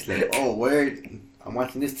watch list. Like, oh, word, I'm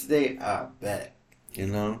watching this today. I bet, you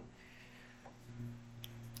know.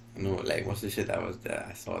 Like what's the shit that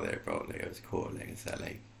I saw there, bro? Like it was cool. Like it's that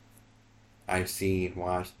like I've seen,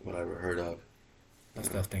 watched, whatever, heard of. I'm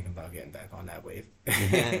still thinking about getting back on that wave.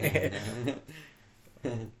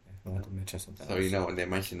 I want to mention something. So you know when they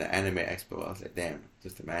mentioned the Anime Expo, I was like, damn,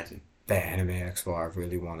 just imagine. The Anime Expo, I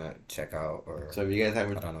really want to check out. Or So if you guys I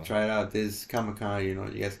don't know. haven't tried out this Comic Con, you know,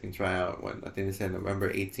 you guys can try out what I think they said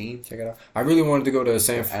November 18th. check it out. I really wanted to go to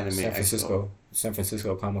Anime San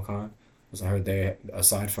Francisco Comic Con, because I heard they,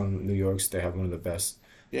 aside from New York's, they have one of the best.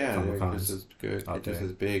 Yeah, Comic they're Cons just as good, out just there.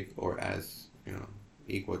 as big or as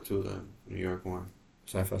equal to the New York one.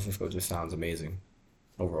 San Francisco just sounds amazing,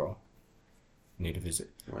 overall. Need to visit.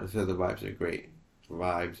 Well, I said the vibes are great. The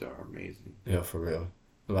vibes are amazing. Yeah, for real.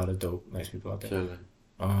 A lot of dope, nice people out there.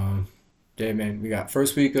 Chilling. Yeah, man, we got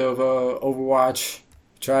first week of Overwatch.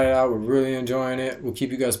 Tried it out. We're really enjoying it. We'll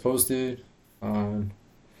keep you guys posted on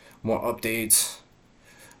more updates.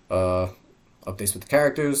 Updates with the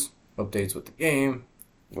characters, updates with the game.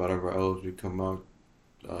 Whatever else we come out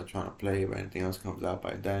trying to play, if anything else comes out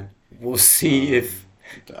by then. We'll see if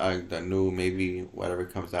the new, maybe whatever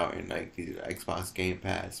comes out in like the Xbox Game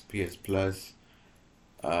Pass, PS Plus,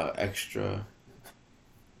 extra.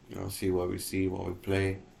 See what we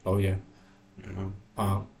play. Oh yeah. You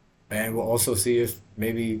know. And we'll also see if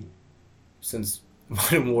maybe since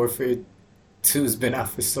Modern Warfare 2 has been out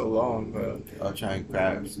for so long, I'll try and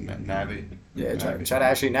grab nab it. Yeah, try to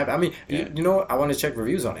actually nab it. I mean, Yeah. you know what? I want to check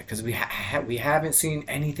reviews on it because we haven't seen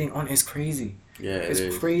anything on it. It's crazy. Yeah,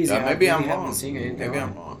 It's crazy. Maybe I I'm really haven't wrong. seen anything Maybe on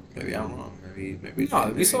I'm it. wrong. Maybe.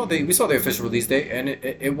 No, we saw the official release date, and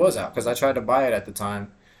it was out because I tried to buy it at the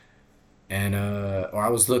time, and or I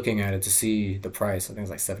was looking at it to see the price. I think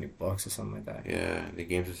it was like $70 or something like that. Yeah, the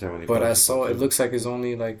games are 70. But I bucks. saw it looks like it's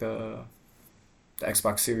only like the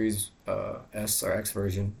Xbox Series S or X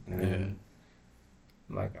version. And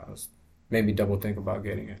like I was maybe double think about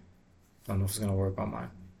getting it. I don't know if it's gonna work on mine.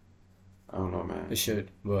 I don't know, man. It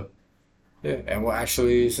should, but yeah. And well,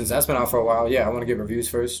 actually, since that's been out for a while, yeah, I want to get reviews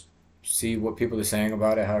first, see what people are saying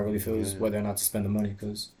about it, how it really feels, Yeah. whether or not to spend the money.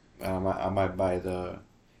 Because I might buy the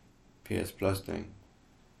PS Plus thing.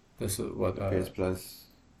 this is what PS Plus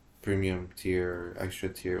premium tier, extra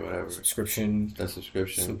tier, whatever. subscription, The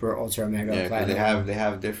subscription. super ultra mega Yeah, because platinum. they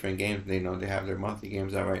have different games. They have their monthly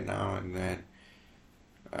games out right now, and then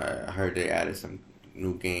I heard they added some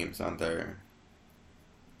new games on their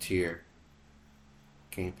tier,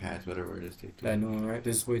 Game Pass, whatever it is they do. I know, right?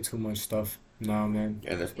 There's way too much stuff. Nah, man.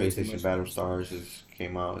 And the Way too PlayStation much. Battle Stars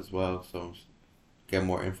came out as well, so get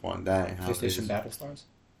more info on that and how PlayStation Battle Stars.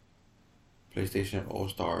 PlayStation All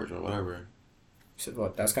Stars or whatever. So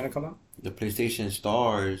what? That's gonna come out? The PlayStation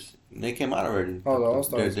Stars, they came out already. Oh, the All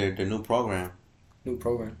Stars. Their new program. New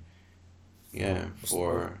program. Yeah,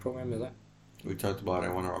 What program is that? we talked about it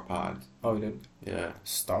in one of our pods. Oh, we did. Yeah,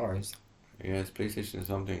 Stars. yeah, it's PlayStation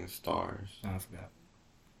something Stars. Oh, I forgot.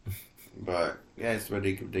 But yeah, it's where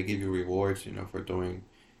they give you rewards, for doing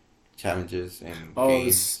challenges and Oh,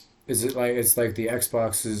 games. is it like it's like the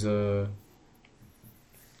Xbox's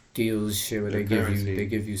deals shit where The they give you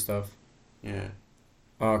currency. stuff? Yeah.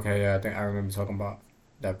 Oh, okay, yeah, I think I remember talking about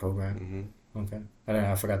that program. Mhm. Okay,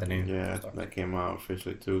 I forgot the name. Yeah, that came out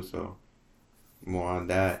officially too. So more on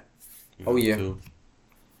that. Oh, yeah. Too.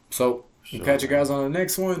 So we'll catch you guys on the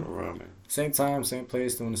next one. Alright, man. Same time, same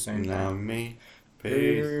place, doing the same Now thing. me.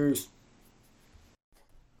 Peace. Peace.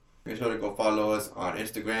 Make sure to go follow us on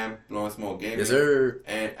Instagram, Blowing Smoke Gaming. Yes, sir.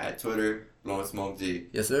 And at Twitter, Blowing Smoke G.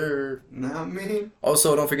 Yes, sir. Now me.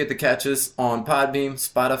 Also, don't forget to catch us on Podbeam,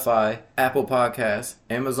 Spotify, Apple Podcasts,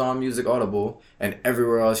 Amazon Music Audible, and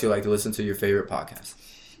everywhere else you like to listen to your favorite podcasts.